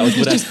 140 a už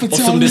bude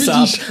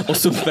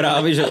 88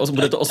 právě, že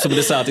bude to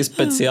 80.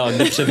 speciál,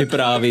 kde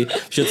převypráví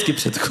všechny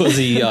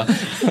předchozí a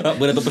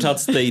bude to pořád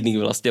stejný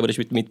vlastně a budeš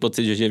mít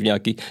pocit, že je v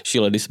nějaký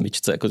šílený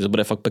smyčce, jako to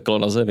bude fakt peklo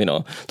na zemi,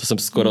 no. To jsem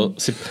skoro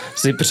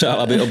si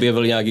přál, aby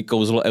objevil nějaký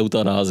kouzlo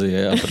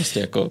eutanázie a prostě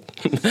jako...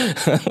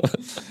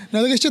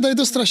 No tak ještě tady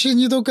to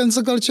strašení toho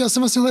cancel culture, já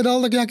jsem asi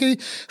hledal tak nějaký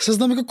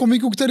seznam jako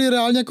komiků, který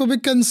reálně jako by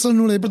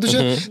cancelnuli,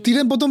 protože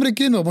týden potom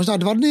Ricky, no možná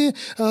 2 dny,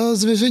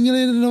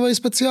 zveřejnili nový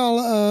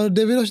speciál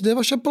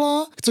Davea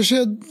Chappella, což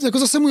je jako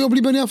zase můj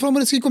oblíbený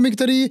afroamerický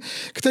komik,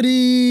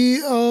 který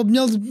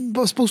měl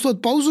spoustu let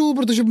pauzu,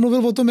 protože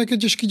mluvil o tom, jak je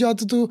těžký dělat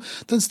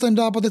ten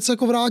stand-up a teď se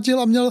jako vrátil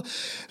a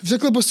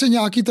řekl prostě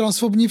nějaký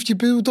transfobní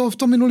vtipy v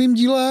tom minulým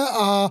díle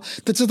a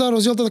teď se teda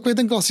rozdělil takový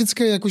ten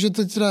klasický, jakože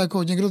teď teda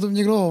jako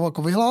někdo ho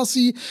jako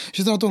vyhlásí,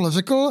 že teda tohle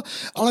řekl,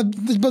 ale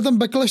teď byl ten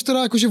backlash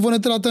teda, jakože on je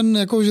teda ten,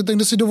 jako, že ten,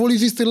 kdo si dovolí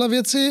říct tyhle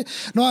věci,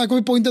 no a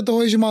jakoby pointa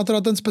toho je, že má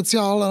teda ten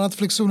speciál na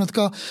Netflixu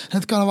hnedka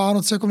na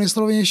Vánoce jako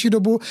nejslovenější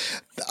dobu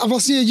a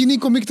vlastně jediný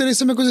komik, který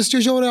jsem jako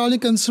zjistil, že ho reálně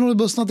cancelul,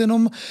 byl snad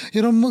jenom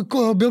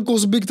Bill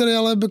Cosby, který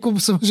ale jako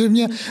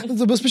samozřejmě,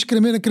 to byl spíš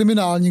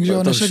kriminálník, že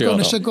jo,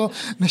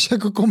 než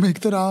jako komik,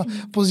 která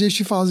v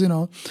pozdější fázi,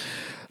 no.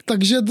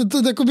 Takže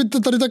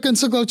tady ta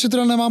cancel culture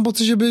teda nemám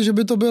pocit, že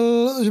by to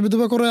byl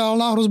jako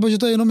reálná hrozba, že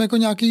to je jenom jako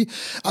nějaký,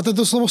 a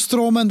to slovo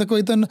strawman,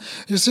 takový ten,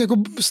 že si jako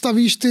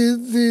stavíš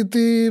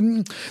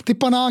ty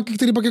panáky,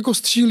 který pak jako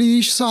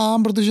střílíš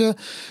sám, protože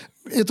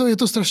je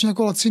to strašně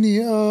jako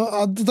laciný.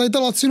 A tady ta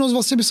lacinost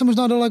vlastně by se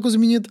možná dala jako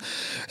zmínit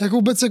jako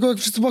vůbec jako jak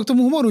přistupovat k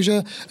tomu humoru,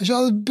 že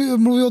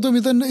mluví o tom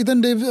i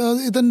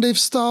ten Dave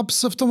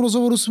Stubbs v tom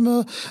rozhovoru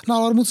na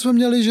Alarmu jsme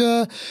měli,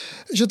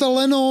 že ta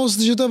lenost,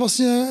 že to je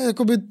vlastně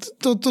jakoby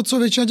to, co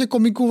většina těch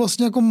komiků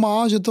vlastně jako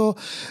má, že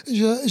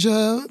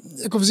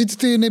jako vzít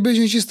ty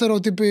nejběžnější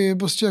stereotypy,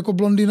 prostě jako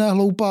blondýna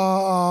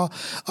hloupá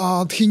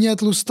a tchyně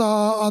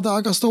tlustá a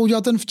tak a z toho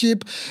udělat ten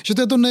vtip, že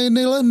to je to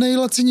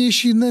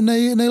nejlacinější,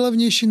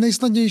 nejlevnější,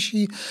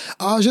 nejsnadnější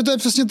a že to je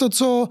přesně to,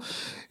 co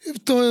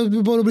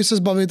by bylo dobré se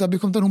zbavit,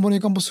 abychom ten humor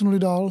někam posunuli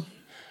dál.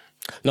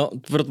 No,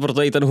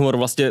 proto i ten humor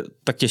vlastně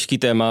tak těžký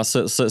téma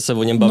se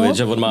o něm bavit,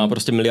 že on má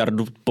prostě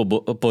miliardu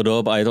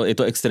podob a je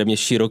to extrémně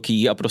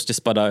široký a prostě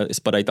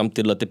spadají tam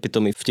tyhle ty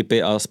pitomý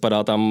vtipy a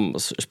spadá tam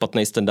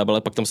špatný stand-up,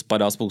 ale pak tam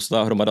spadá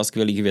spousta hromada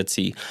skvělých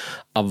věcí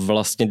a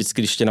vlastně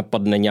vždycky, když tě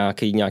napadne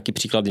nějaký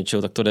příklad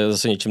něčeho, tak to jde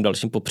zase něčím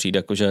dalším popřít,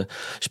 jakože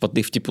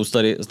špatných vtipů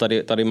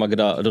tady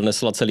Magda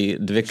donesla celý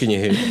 2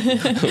 knihy.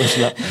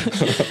 Možná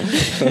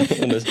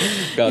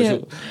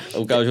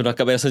ukážu na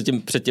kameře, jsem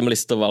tím předtím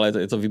listoval,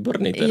 je to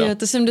výborný teda. Jo,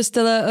 to jsem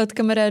dostala od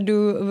kamarádů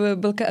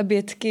Belka a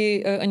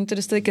Bětky, oni to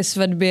dostali ke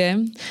svatbě.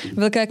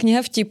 Velká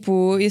kniha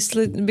vtipů,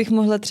 jestli bych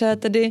mohla třeba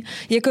tady,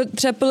 jako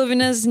třeba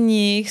polovina z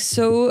nich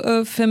jsou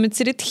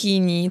femicidy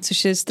tchýní,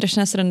 což je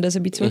strašná sranda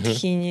zabít svou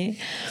tchýni.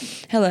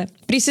 Hele,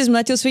 prý si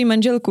zmlátil svoji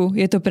manželku,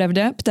 je to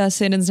pravda? Ptá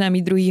se jeden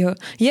známý druhýho.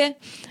 Je.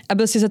 A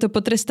byl si za to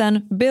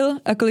potrestán? Byl.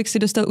 A kolik si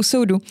dostal u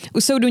soudu?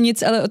 U soudu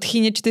nic, ale od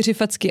tchýně 4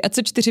 facky. A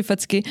co 4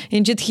 facky?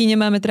 Jenže tchýně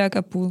má 1,5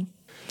 metru.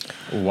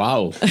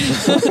 Wow.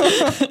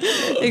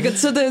 Jako,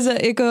 co to je za,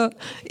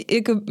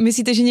 jako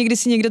myslíte, že někdy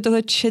si někdo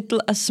tohle četl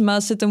a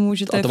smál se tomu,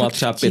 že to je to má fakt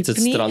třeba 500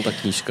 vtipný? stran ta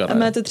knížka, ne? A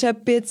má to třeba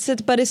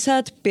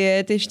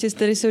 555, ještě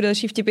tady jsou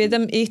další vtipy,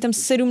 je jich tam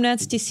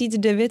 17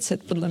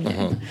 900 podle mě.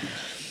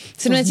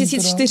 17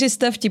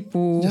 400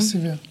 vtipů.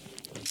 Děsivě.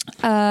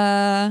 A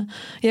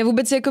já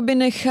vůbec jakoby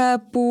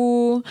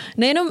nechápu,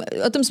 nejenom,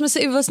 o tom jsme se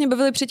i vlastně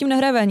bavili před tím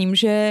nahráváním,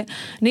 že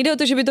nejde o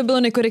to, že by to bylo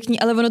nekorektní,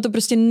 ale ono to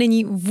prostě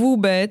není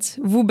vůbec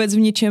v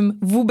ničem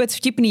vůbec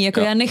vtipný. Jako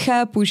já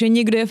nechápu, že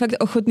někdo je fakt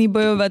ochotný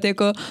bojovat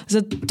jako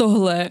za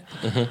tohle,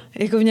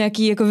 jako v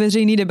nějaký jako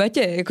veřejný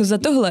debatě, jako za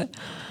tohle.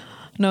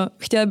 No,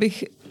 chtěla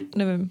bych,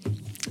 nevím.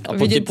 A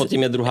pod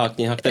tím je druhá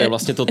kniha, která je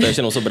vlastně to též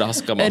jenom s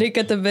obrázkama.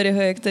 Erika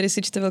Taberyho, jak tady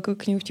si čte velkou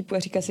knihu vtipu a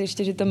říká si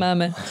ještě, že to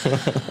máme.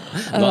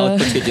 No ale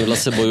počkej, tímhle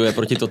se bojuje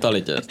proti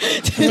totalitě.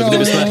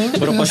 Kdybychom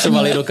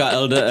propašovali do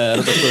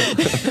KLDR, tak to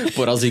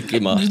porazí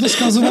Kima. Může to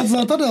zkazovat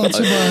zlatadel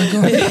třeba.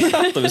 Jako.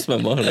 To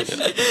bychom mohli.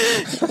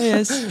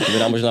 Yes. By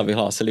nám možná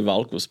vyhlásili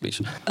válku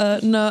spíš.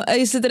 No a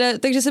jestli teda,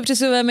 takže se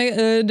přesouváme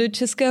do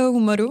českého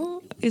humoru,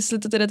 jestli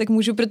to teda tak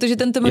můžu, protože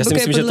ten Tomo Já si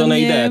myslím, že to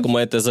nejde, jako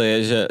moje teze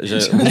je, že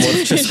humor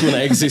v Česku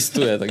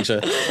neexistuje,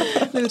 takže...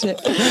 Dobře.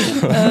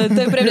 To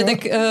je pravda,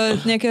 tak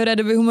nějakého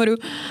rádoby humoru.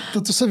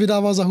 To, co se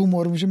vydává za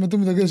humor, můžeme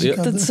tomu také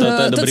říkat.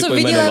 To, co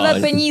vydělává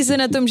peníze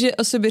na tom, že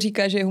o sobě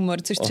říká, že je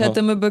humor, což třeba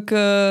TMBK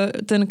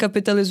ten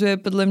kapitalizuje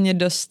podle mě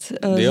dost.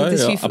 Jo,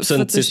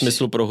 absenci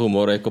smyslu pro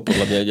humor, jako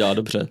podle mě dělá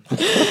dobře.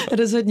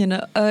 Rozhodně, no.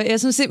 Já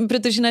jsem si,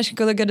 protože náš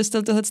kolega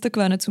dostal tohleto k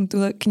Vánocům,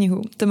 tuhle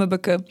knihu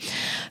TMBK,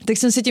 tak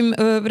jsem si tím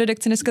v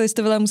redakci dneska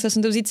listovala a musela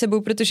jsem to vzít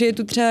sebou, protože je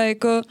tu třeba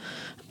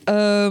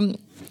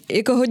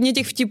jako hodně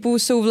těch vtipů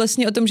jsou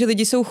vlastně o tom, že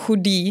lidi jsou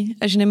chudí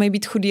a že nemají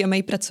být chudí a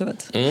mají pracovat.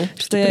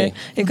 To je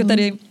jako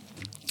tady,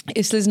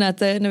 jestli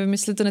znáte, nevím,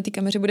 jestli to na té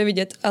kameře bude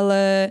vidět,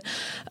 ale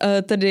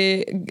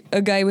tady A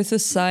Guy with a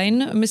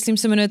Sign, myslím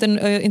se jmenuje ten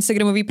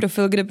instagramový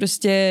profil, kde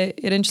prostě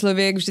jeden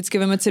člověk vždycky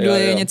veme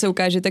ceduli, něco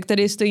ukáže, tak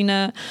tady stojí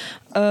na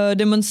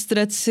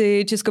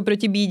demonstraci Česko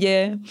proti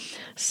bídě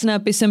s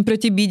nápisem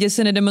proti bídě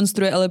se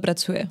nedemonstruje, ale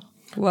pracuje.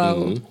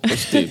 Wow.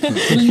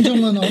 Není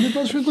John Lennon,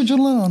 vypadáš jako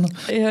John Lennon.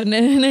 Jo,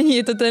 není,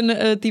 je to ten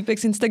týpek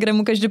z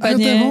Instagramu,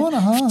 každopádně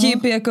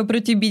vtip jako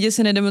proti bídě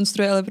se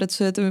nedemonstruje, ale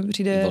pracuje, to mi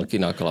přijde... Velký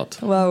náklad.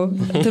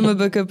 Wow,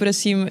 TMBK,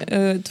 prosím,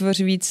 tvoř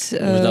víc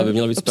možná by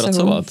měl víc obsahu.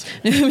 Pracovat.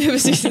 Já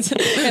myslím,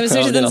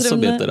 že ten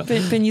zrovna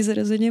peníze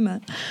rozhodně má.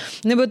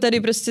 Nebo tady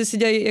prostě si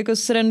dělají jako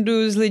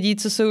srandu z lidí,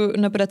 co jsou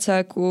na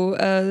pracáku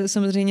a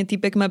samozřejmě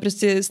týpek má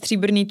prostě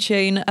stříbrný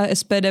chain a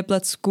SPD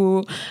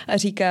placku a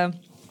říká...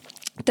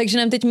 Takže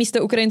nám teď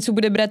místo Ukrajinců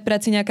bude brát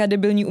práci nějaká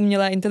debilní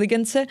umělá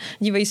inteligence.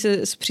 Dívají se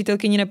s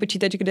přítelkyní na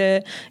počítač,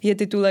 kde je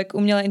titulek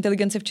Umělá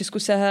inteligence v Česku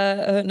sahá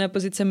na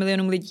pozice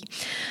milionům lidí.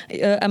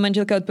 A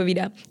manželka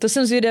odpovídá. To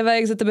jsem zvědavá,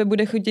 jak za tebe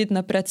bude chodit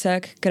na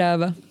pracák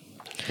kráva.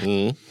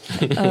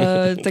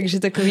 Takže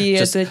takový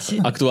je teď...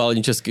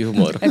 Aktuální český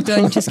humor.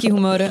 Aktuální český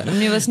humor.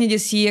 Mě vlastně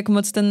děsí, jak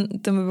moc ten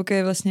TMBK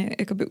je vlastně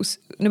jakoby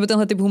nebo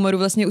tenhle typ humoru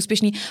vlastně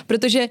úspěšný,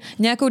 protože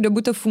nějakou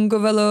dobu to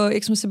fungovalo,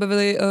 jak jsme se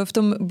bavili v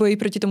tom boji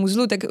proti tomu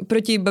zlu, tak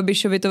proti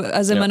Babišovi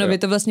a Zemanovi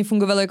to vlastně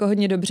fungovalo jako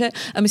hodně dobře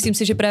a myslím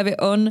si, že právě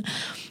on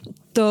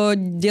to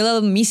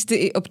dělal místy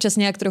i občas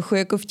nějak trochu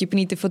jako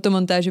vtipný, ty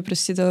fotomontáže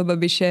prostě toho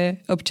Babiše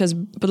občas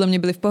podle mě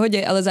byly v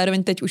pohodě, ale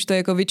zároveň teď už to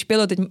jako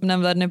vyčpělo, teď nám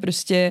vládne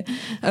prostě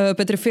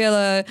Petr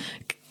Fiala,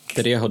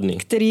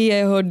 Který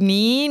je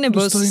hodný,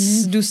 nebo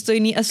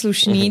důstojný a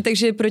slušný,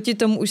 takže proti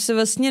tomu už se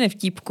vlastně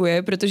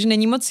nevtípkuje, protože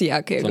není moc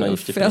jak. Jako, není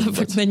vtipný.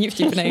 Fakt není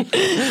vtipnej.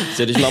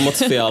 Když má moc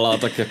fiala,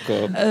 tak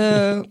jako...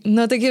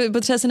 No tak je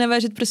potřeba se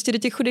navážet prostě do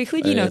těch chudých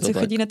lidí, co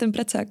chodí na ten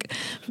pracák.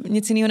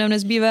 Nic jiného nám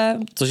nezbývá.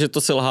 Což je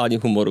to selhání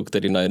humoru,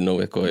 který najednou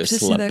jako je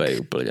slepej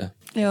úplně.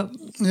 Jo.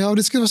 Já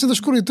vždycky vlastně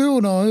trošku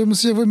lituju,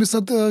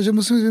 že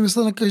musím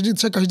vymyslet na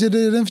každý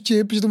jeden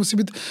vtip, že to musí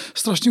být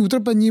strašný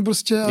utrpení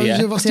prostě a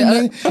že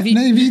vlastně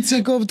nejvíc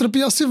jako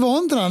trpí asi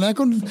on, ne?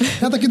 Jako,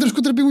 já taky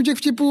trošku trpím u těch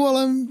vtipů,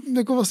 ale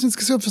jako vlastně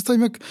vždycky si ho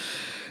představím,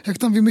 jak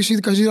tam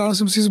vymýšlít, každý ráno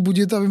se musí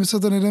zbudit a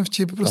vymyslet ten jeden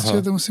vtip,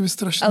 prostě to musí být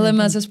strašný. Ale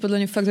má zase podle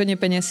mě fakt hodně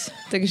peněz,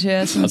 takže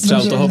já jsem... A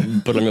třeba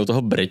podle mě u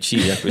toho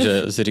brečí,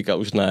 jakože si říká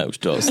už ne, už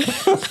dost.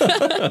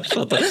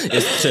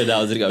 Je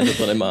středa, si říká, že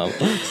to nemám.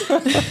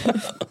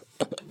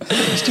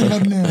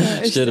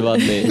 Ještě 2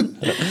 dny.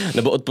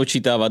 Nebo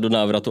odpočítává do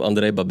návratu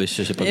Andreje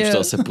Babiše, že pak už to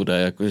zase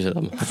půjde, jakože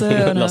tam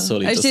na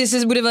solí. A ještě jestli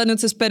se bude vládnout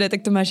cez PD,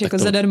 tak to máš tak jako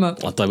zadarmo.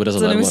 A to bude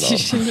zadarmo,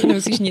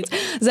 nemusíš nic.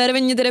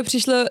 Zároveň mě teda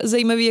přišlo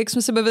zajímavé, jak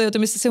jsme se bavili o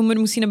tom, jestli se humor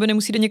musí nebo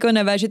nemusí do někoho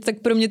navážet, tak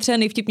pro mě třeba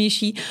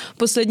nejvtipnější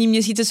poslední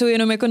měsíce jsou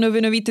jenom jako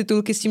novinové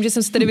titulky, s tím, že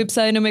jsem se tady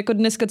vypsala jenom jako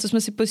dneska, co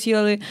jsme si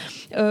posílali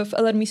v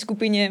alarmní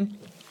skupině.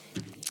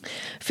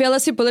 Fiala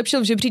si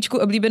polepšil v žebříčku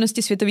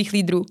oblíbenosti světových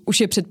lídrů.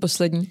 Už je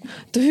předposlední.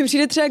 To mi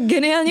přijde třeba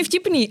geniálně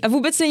vtipný. A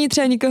vůbec není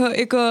třeba nikoho,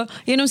 jako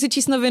jenom si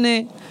číst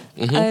noviny.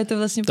 A je to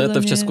vlastně to je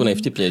to v Česku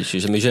nejvtipnější,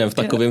 že my žijeme v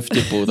takovém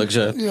vtipu,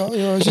 takže... Jo,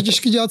 že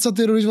těžký dělat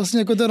satiru, když vlastně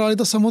jako ta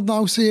realita samotná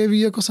už se jeví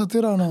jako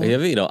satira, no.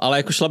 Jeví, ale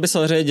jako šla by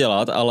samozřejmě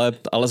dělat,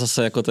 ale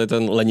zase jako to je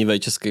ten lenivý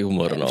český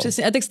humor, no.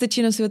 Přesně, a tak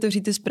stačí si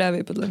otevřít ty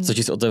zprávy, podle mě.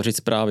 Stačí si otevřít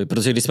zprávy,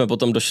 protože když jsme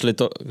potom došli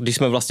když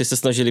jsme vlastně se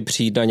snažili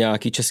přijít na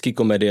nějaký český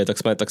komedie,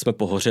 tak jsme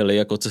pohořeli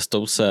jako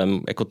cestou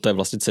sem, jako to je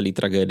vlastně celý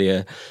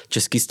tragédie.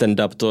 Český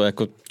stand-up, to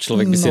jako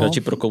člověk by si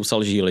radši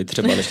prokousal žíly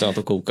třeba, než na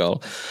to koukal.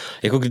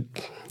 Jako,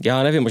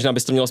 já nevím, možná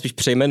bys to měla spíš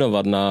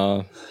přejmenovat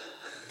na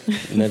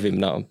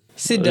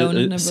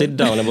sit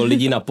down, nebo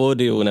lidi na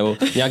pódiu, nebo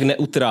nějak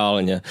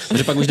neutrálně.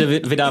 Protože pak už jde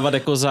vydávat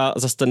jako za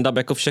stand-up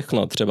jako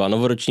všechno, třeba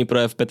novoroční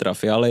projev Petra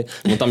Fialy,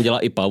 on tam dělá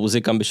i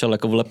pauzy, kam by šel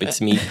jako vlepit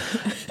smích.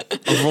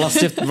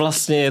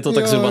 Vlastně je to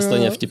tak zhruba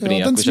stejně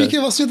vtipný. Ten smích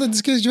je vlastně,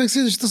 vždycky člověk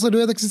si, když to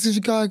sleduje, tak si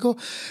říká, jako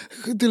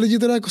ty lidi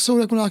teda jako jsou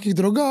jako na nějakých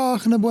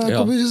drogách, nebo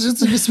jako, že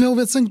se vysmějou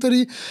věcem,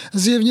 který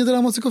zjevně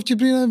teda moc jako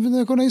vtipný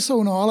jako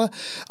nejsou, no,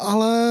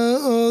 ale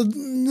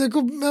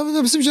jako,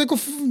 já myslím, že jako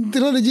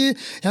tyhle lidi,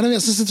 já nevím, já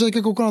jsem se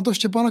třeba koukal na to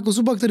Štěpána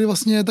Kozuba, který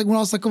vlastně je tak u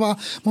nás taková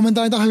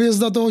momentálně ta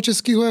hvězda toho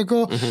českého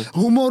jako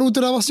humoru,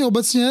 teda vlastně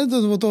obecně,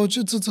 toho,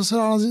 co se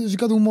dá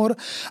říkat humor.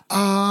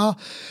 A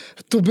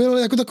to byl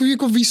jako takový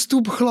jako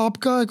výstup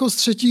chlápka jako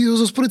z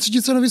hospody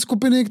třetí cenové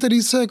skupiny,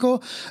 který se jako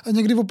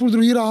někdy o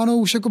 1:30 ráno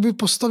už jakoby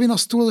postaví na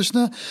stůl a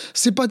začne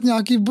sypat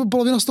nějaký,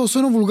 polovina z toho jsou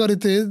jenom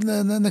vulgarity,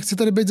 nechci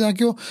tady být z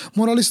nějakého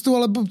moralistu,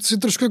 ale si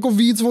trošku jako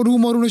víc od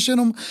humoru, než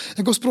jenom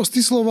jako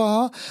sprostý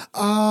slova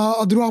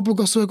a druhá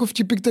půlka jsou jako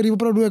vtipy, který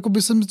opravdu jako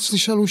by jsem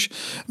slyšel už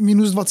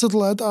minus 20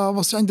 let a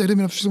vlastně ani tehdy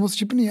mi nepřišlo moc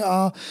vtipný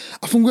a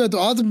funguje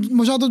to. A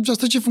možná to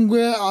často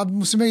funguje a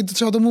musíme jít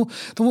třeba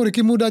tomu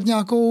Rickymu dát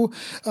nějakou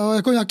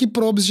jako nějaký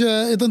props,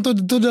 že je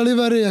to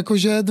delivery,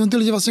 jakože ty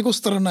lidi vlastně jako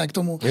strhne k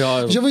tomu.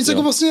 Že oni se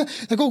jako vlastně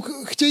jako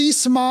chtějí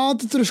smát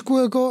trošku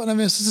jako, nevím,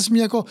 jestli se smí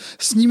jako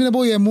s ním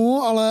nebo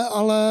jemu,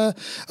 ale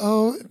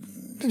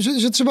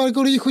že třeba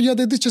jako lidi chodí na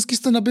ty český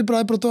stand-upy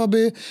právě proto,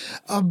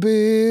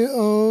 aby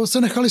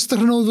se nechali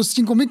strhnout s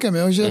tím komikem,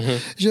 jo?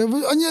 Že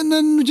ani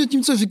nenutě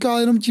tím, co říká,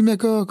 jenom tím,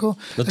 jako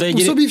no jak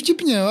působí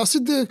vtipně. Jo? Asi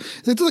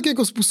je to taky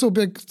jako způsob,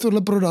 jak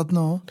tohle prodat,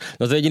 no.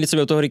 No to jediné, co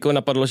mi od toho Rico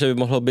napadlo, že by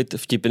mohlo být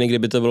vtipný,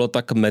 kdyby to bylo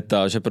tak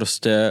meta, že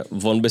prostě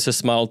on by se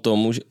smál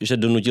tomu, že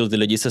donutil ty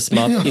lidi se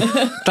smát i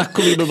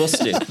takový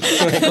blbosti.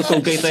 Jako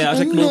koukejte, já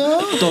řeknu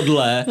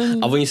tohle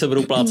a oni se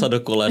budou plácat do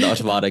kolen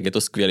až vádek, je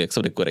to skvělé, jak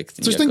jsou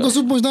nekorektní. Což jako. ten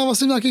Kosub možná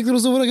vlastně v nějakých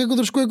rozhovorech jako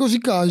trošku jako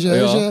říká, že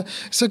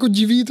se jako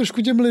diví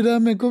trošku těm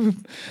lidem, jako,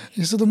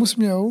 že se tomu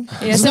smějou.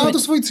 Zná to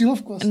svoji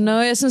cílovku. Asi.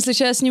 No, já jsem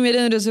slyšela s ním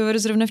jeden rozhovor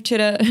zrovna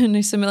včera,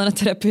 než jsem měla na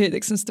terapii,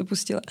 tak jsem si to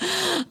pustila.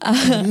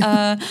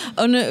 A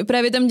on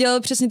právě tam dělal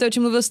přesně to, o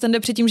čem mluvil stand-up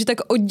předtím, že tak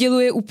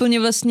odděluje úplně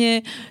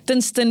vlastně ten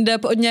stand-up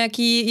od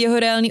nějaký jeho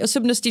reální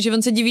osobnosti, že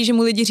on se diví, že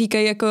mu lidi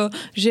říkají jako,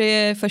 že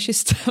je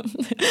fašista,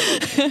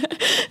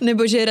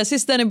 nebo že je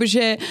rasista, nebo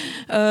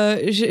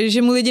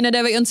že mu lidi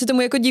nadávají, on se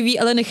tomu jako diví,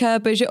 ale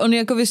nechápe, že on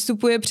jako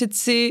vystupuje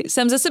přeci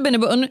sám za sebe,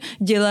 nebo on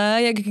dělá,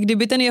 jak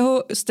kdyby ten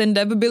jeho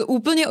stand-up byl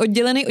úplně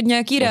oddělený od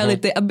nějaký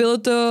reality a bylo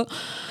to...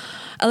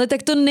 Ale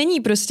tak to není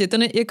prostě, to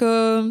jako...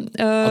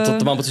 A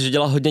to mám pocit, že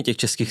dělá hodně těch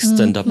českých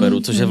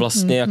stand-uperů, což je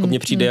vlastně, jako mně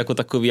přijde jako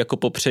takový jako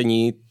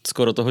popření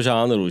skoro toho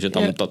žánru, že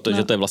tam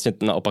že to je vlastně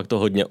naopak to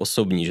hodně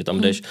osobní, že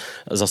tam jdeš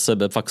za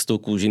sebe fakt s tou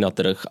kůží na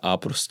trh a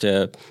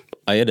prostě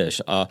a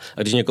jedeš. A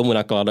když někomu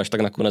nakládáš,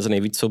 tak nakonec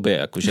nejvíc sobě,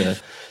 jakože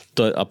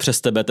a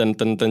přes tebe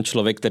ten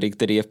člověk,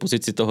 který je v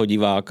pozici toho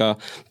diváka,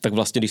 tak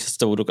vlastně, když se s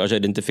tebou dokáže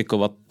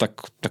identifikovat,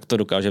 tak to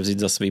dokáže vzít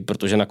za svý,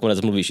 protože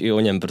nakonec mluvíš i o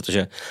něm,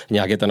 protože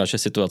nějak je ta naše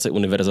situace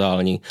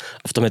univerzální normální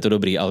a v tom je to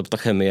dobrý, ale ta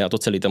chemie a to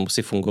celé tam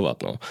musí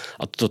fungovat, no.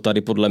 A to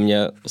tady podle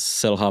mě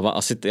selhává,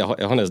 asi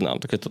já ho neznám,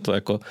 tak je to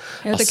jako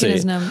já asi. Taky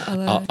neznám,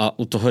 ale... A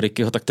u toho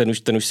Rickyho, tak ten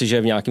už si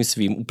žije v nějakým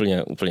svým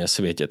úplně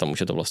světě, tam už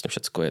je to vlastně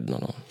všecko jedno,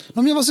 no.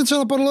 No mě vlastně třeba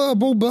napadl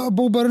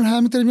Bo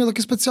Burnham, který měl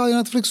taky speciálně na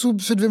Netflixu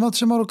před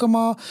 2-3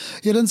 rokama.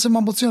 Jeden jsem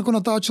mám pocit jako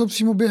natáčel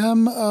přímo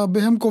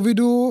během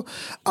covidu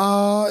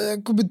a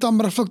jakoby tam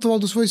reflektoval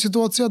tu svoji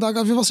situaci a tak.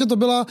 A že vlastně to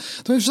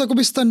mi přišlo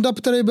jakoby stand-up,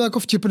 který byl jako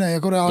vtipný,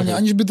 jako reálně,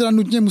 aniž by teda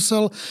nutně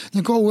musel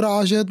někoho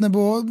urážet,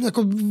 nebo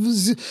jako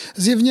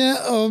zjevně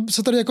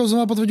se tady jako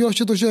znovu potvrdilo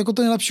ještě to, že jako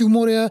ten nejlepší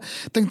humor je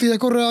ten, který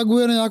jako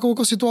reaguje na nějakou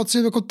jako situaci,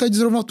 jako teď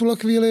zrovna v tuhle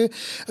chvíli,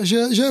 že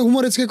je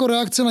humoricky jako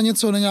reakce na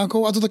něco, na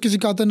nějakou, a to taky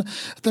říká ten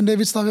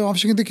David Stavě, má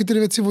všechny ty chytré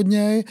věci od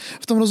něj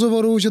v tom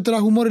rozhovoru, že teda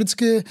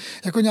humoricky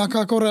jako nějaká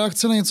jako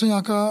reakce na něco,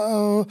 nějaká,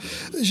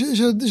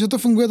 že to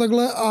funguje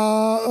takhle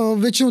a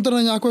většinou teda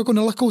na nějakou jako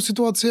nelehkou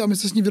situaci a my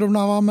se s ní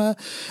vyrovnáváme,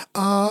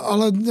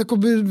 ale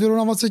jakoby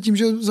vyrovnávat se tím,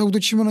 že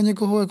zaútočíme na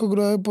někoho, jako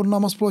kdo je pod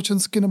náma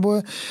společensky,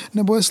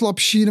 nebo je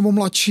slabší, nebo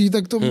mladší,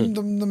 tak to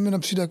mi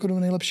nepřijde jako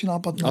nejlepší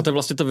nápad. Ne? A to je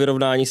vlastně to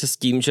vyrovnání se s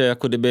tím, že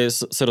jako kdyby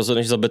se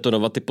rozhodneš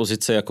zabetonovat ty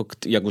pozice, jako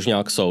jak už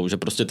nějak jsou, že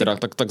prostě teda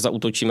tak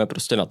zaútočíme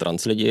prostě na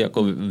trans lidi,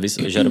 jako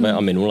žerve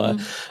a minule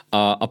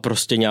a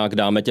prostě nějak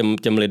dáme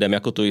těm lidem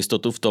jako tu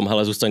jistotu v tom,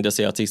 hele, zůstaňte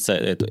si jací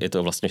chce, je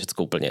to vlastně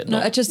všechno úplně jedno.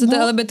 No a často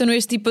to ale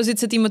betonuješ z té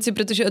pozice té moci,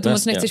 protože o to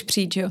moc nechceš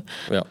přijít, jo?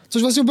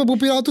 Což vlastně úplně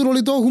popírá tu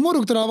roli toho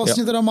humoru, která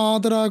vlastně teda má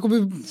teda jakoby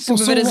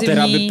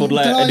která by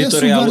podle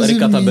editoriálu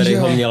Erika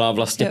Taberyho měla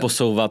vlastně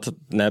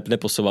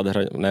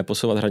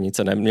neposouvat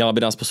hranice, měla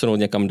by nás posunout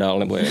někam dál,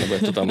 nebo je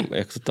to tam,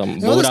 jak to tam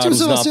bourá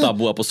různá vlastně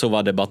tabu a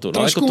posouvá debatu.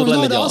 No, jako tohle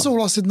nedělá.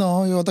 Souhlasit,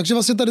 no, jo. Takže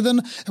vlastně tady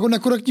ten jako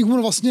nekorektní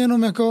humor vlastně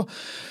jenom jako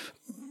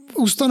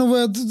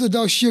ustanovuje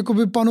další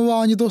jakoby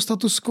panování toho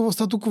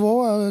statu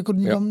quo a jako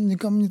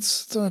nikam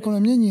nic to jako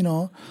nemění,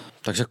 no.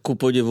 Takže ku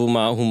podivu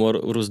má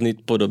humor různý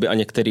podoby a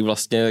některý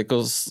vlastně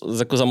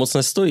jako za moc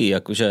nestojí,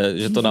 jako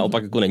že to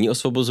naopak jako není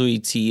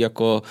osvobozující,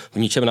 jako v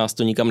ničem nás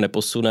to nikam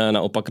neposune,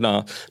 naopak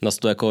nás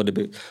to jako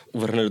kdyby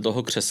uvrhne do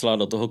toho křesla,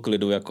 do toho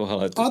klidu, jako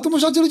hele. Ale to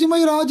možná ti lidi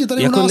mají rádi,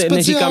 tady jako u nás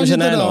neříkám, že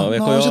ne, no,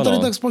 jako že tady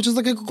tak společnost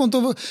tak jako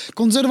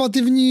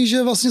konzervativní,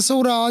 že vlastně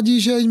jsou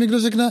rádi, že jim někdo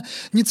řekne,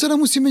 nic se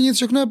nemusíme, nic,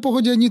 všechno je v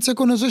pohodě, nic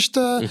jako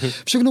neřešte,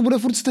 všechno bude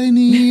furt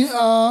stejný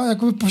a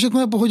jako všechno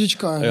je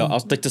pohodička. Jo, a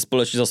teď to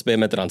společně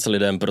zaspějeme trans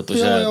lidem, protože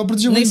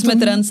nejsme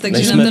trans,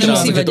 takže nám to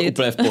nemusí vadit.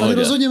 Ale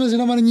rozhodně mezi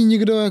náma není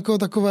nikdo jako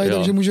takovej,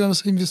 takže můžeme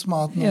se jim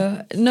vysmát. No.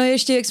 No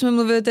ještě, jak jsme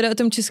mluvili teda o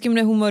tom českém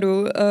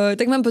nehumoru,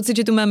 tak mám pocit,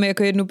 že tu máme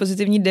jako jednu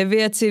pozitivní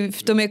deviaci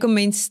v tom jako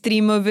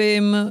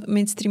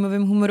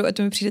mainstreamovým humoru a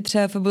to mi přijde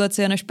třeba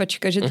Fabulace Jana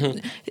Špačka, že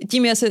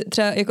tím já se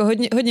třeba jako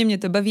hodně mě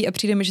to baví a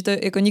přijde mi, že to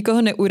jako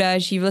nikoho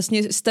neuráží.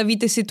 Vlastně staví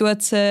ty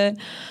situace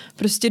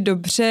prostě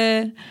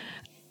dobře.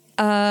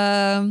 A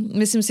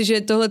myslím si,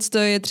 že tohle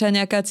je třeba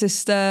nějaká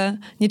cesta,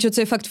 něco,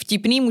 co je fakt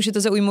vtipný, může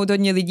to zaujmout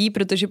hodně lidí,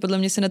 protože podle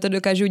mě se na to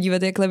dokážou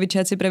dívat jak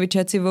levičáci,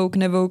 pravičáci, woke,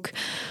 newoke,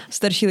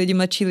 starší lidi,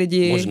 mladší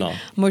lidi.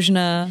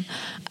 Možná.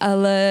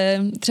 Ale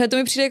třeba to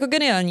mi přijde jako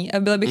geniální a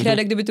byla bych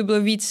ráda, kdyby to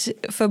bylo víc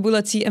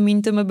fabulací a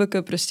míň to MBK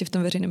prostě v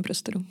tom veřejném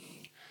prostoru.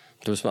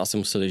 To bychom asi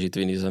museli žít v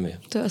jiný zemi.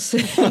 To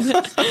asi.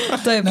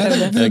 To je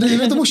pravda.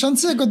 Dejme tomu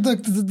šanci, jako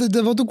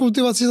jde o tu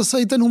kultivaci,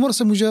 zase i ten humor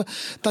se může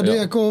tady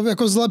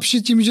jako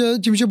zlepšit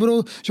tím, že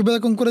bude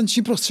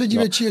konkurenční prostředí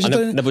větší.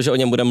 Nebo že o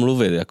něm budeme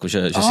mluvit, jako,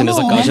 že si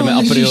nezakážeme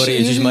a priori,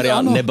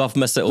 ježišmarja,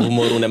 nebavme se o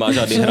humoru, nemá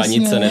žádný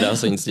hranice, nedá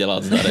se nic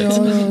dělat.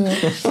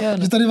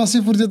 Že tady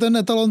vlastně furt je ten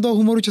etalon toho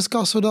humoru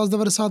Česká soda z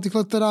 90.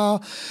 let, která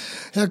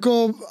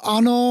jako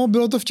ano,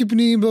 bylo to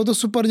vtipný, bylo to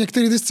super,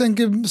 některé ty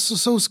scénky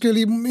jsou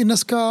skvělý i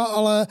dneska,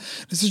 ale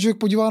když se člověk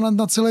podívá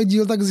na celý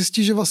díl, tak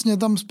zjistí, že vlastně je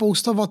tam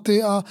spousta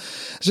vaty a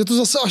že to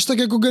zase až tak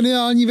jako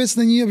geniální věc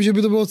není, že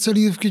by to bylo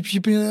celý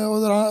vtipný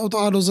od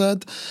A do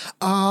Z.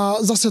 A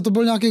zase to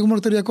byl nějaký humor,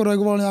 který jako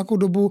reagoval nějakou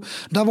dobu,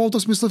 dával to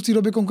smysl v té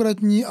době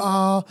konkrétní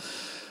a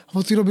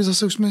od té doby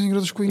zase už jsme někdo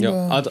trošku jinde.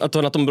 A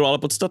to na tom bylo ale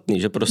podstatný,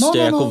 že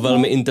prostě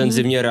velmi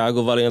intenzivně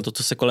reagovali na to,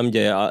 co se kolem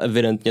děje a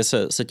evidentně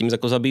se tím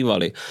jako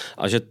zabývali.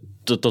 A že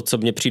to, co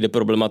mně přijde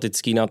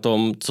problematický na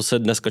tom, co se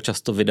dneska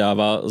často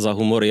vydává za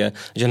humor, je,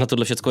 že na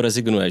tohle všechno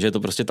rezignuje, že je to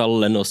prostě ta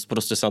lenost,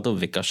 prostě se na to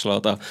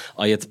vykašlat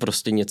a jet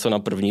prostě něco na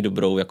první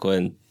dobrou, jako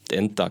jen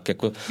tak.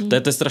 Jako, to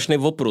je strašný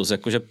oprus,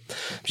 jako,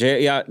 že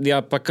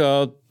já pak...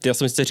 Já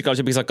jsem si říkal,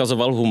 že bych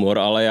zakazoval humor,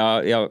 ale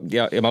já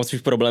mám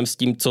spíš problém s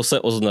tím, co se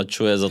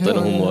označuje za ten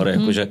humor,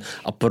 jakože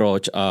a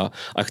proč a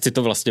chci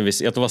to vlastně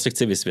já to vlastně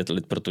chci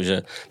vysvětlit,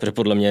 protože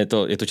podle mě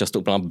je to často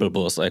úplná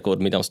blbost a jako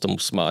odmítám s tomu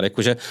smát.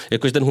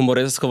 Jakože ten humor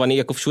je schovaný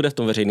jako všude v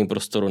tom veřejném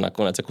prostoru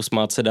nakonec, jako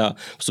smát se dá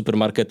v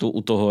supermarketu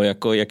u toho,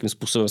 jako jakým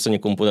způsobem se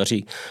někomu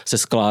podaří se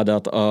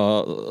skládat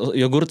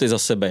jogurty za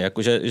sebe,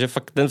 jakože že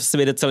fakt ten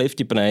svět je celý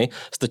vtipnej,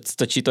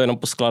 stačí to jenom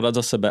poskládat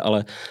za sebe,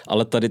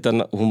 ale tady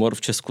ten humor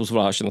v Česku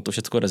zvlášť na to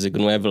všechno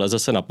rezignuje, vyleze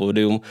se na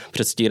pódium,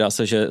 předstírá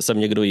se, že jsem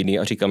někdo jiný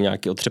a říkám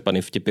nějaký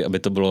otřepaný vtipy, aby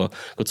to bylo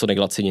jako co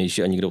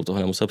nejlacinější a nikdo u toho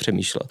nemusel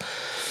přemýšlet.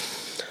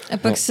 A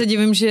pak se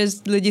divím, že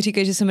lidi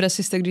říkají, že jsem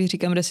rasista, když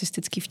říkám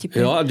rasistický vtipy.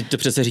 Jo, a to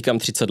přece říkám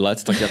 30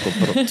 let, tak jako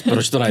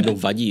proč to najednou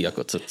vadí,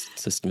 jako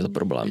co s tím za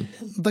problém?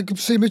 Tak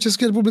přejme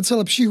České republice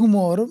lepší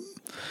humor.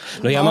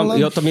 No já mám,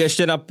 jo, to mě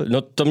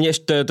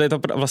ještě, to je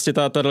vlastně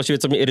ta další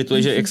věc, co mě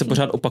irituje, že jak se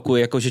pořád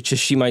opakuje, jako že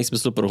Češi mají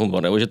smysl pro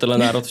humor, nebo že tenhle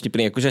národ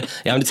vtipný, jakože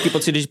já mám vždycky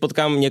pocit, když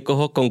potkám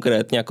někoho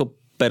konkrétně, jako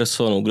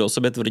personu, kdo o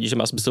sobě tvrdí, že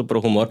má smysl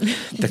pro humor,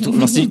 tak to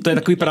vlastně to je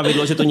takový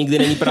pravidlo, že to nikdy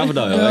není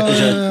pravda, jo?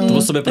 Jakože to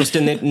o sobě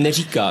prostě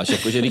neříkáš,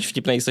 jakože když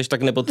vtipnej seš,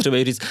 tak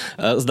nepotřebuješ říct,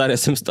 zdar, já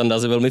jsem Standa,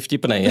 velmi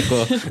vtipnej,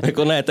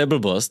 jako ne, to je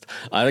blbost.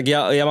 A tak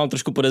já mám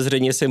trošku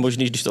podezření, jestli je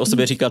možný, když to o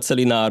sobě říká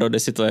celý národ,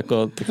 jestli to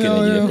jako taky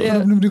není.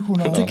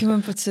 Jako. Taky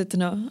mám pocit,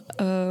 no.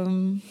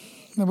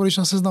 Nebo když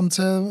na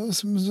seznamce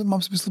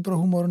mám smysl pro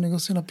humor, někdo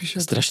si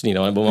napíše. Strašný,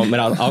 no, nebo mám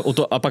rád,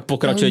 a pak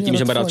pokračuje tím,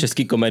 že mám rád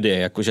český komedie,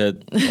 jakože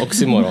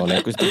oxymoron.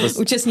 Jako,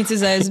 účastníci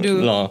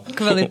zájezdu, no,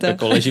 kvalita.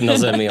 Jako ležím na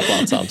zemi a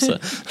plácám se.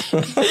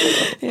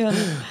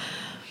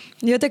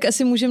 Jo, tak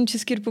asi můžeme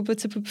České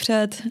republice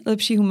popřát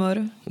lepší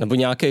humor. Nebo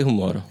nějaký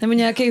humor.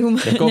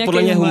 Jako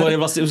podle mě humor je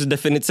vlastně už z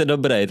definice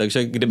dobrý,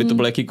 takže kdyby to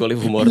byl jakýkoliv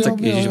humor,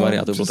 tak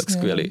ježišmarja, to bylo tak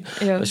skvělý.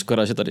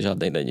 Škoda, že tady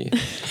žádnej není.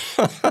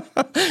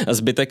 A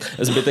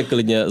zbytek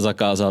klidně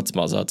zakázat,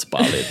 smazat,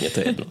 spálit, mě to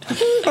je jedno.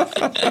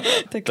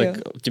 Tak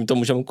tím to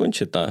můžeme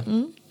ukončit, ne?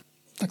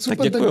 Tak super,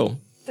 tak děkuju.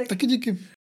 Taky díky.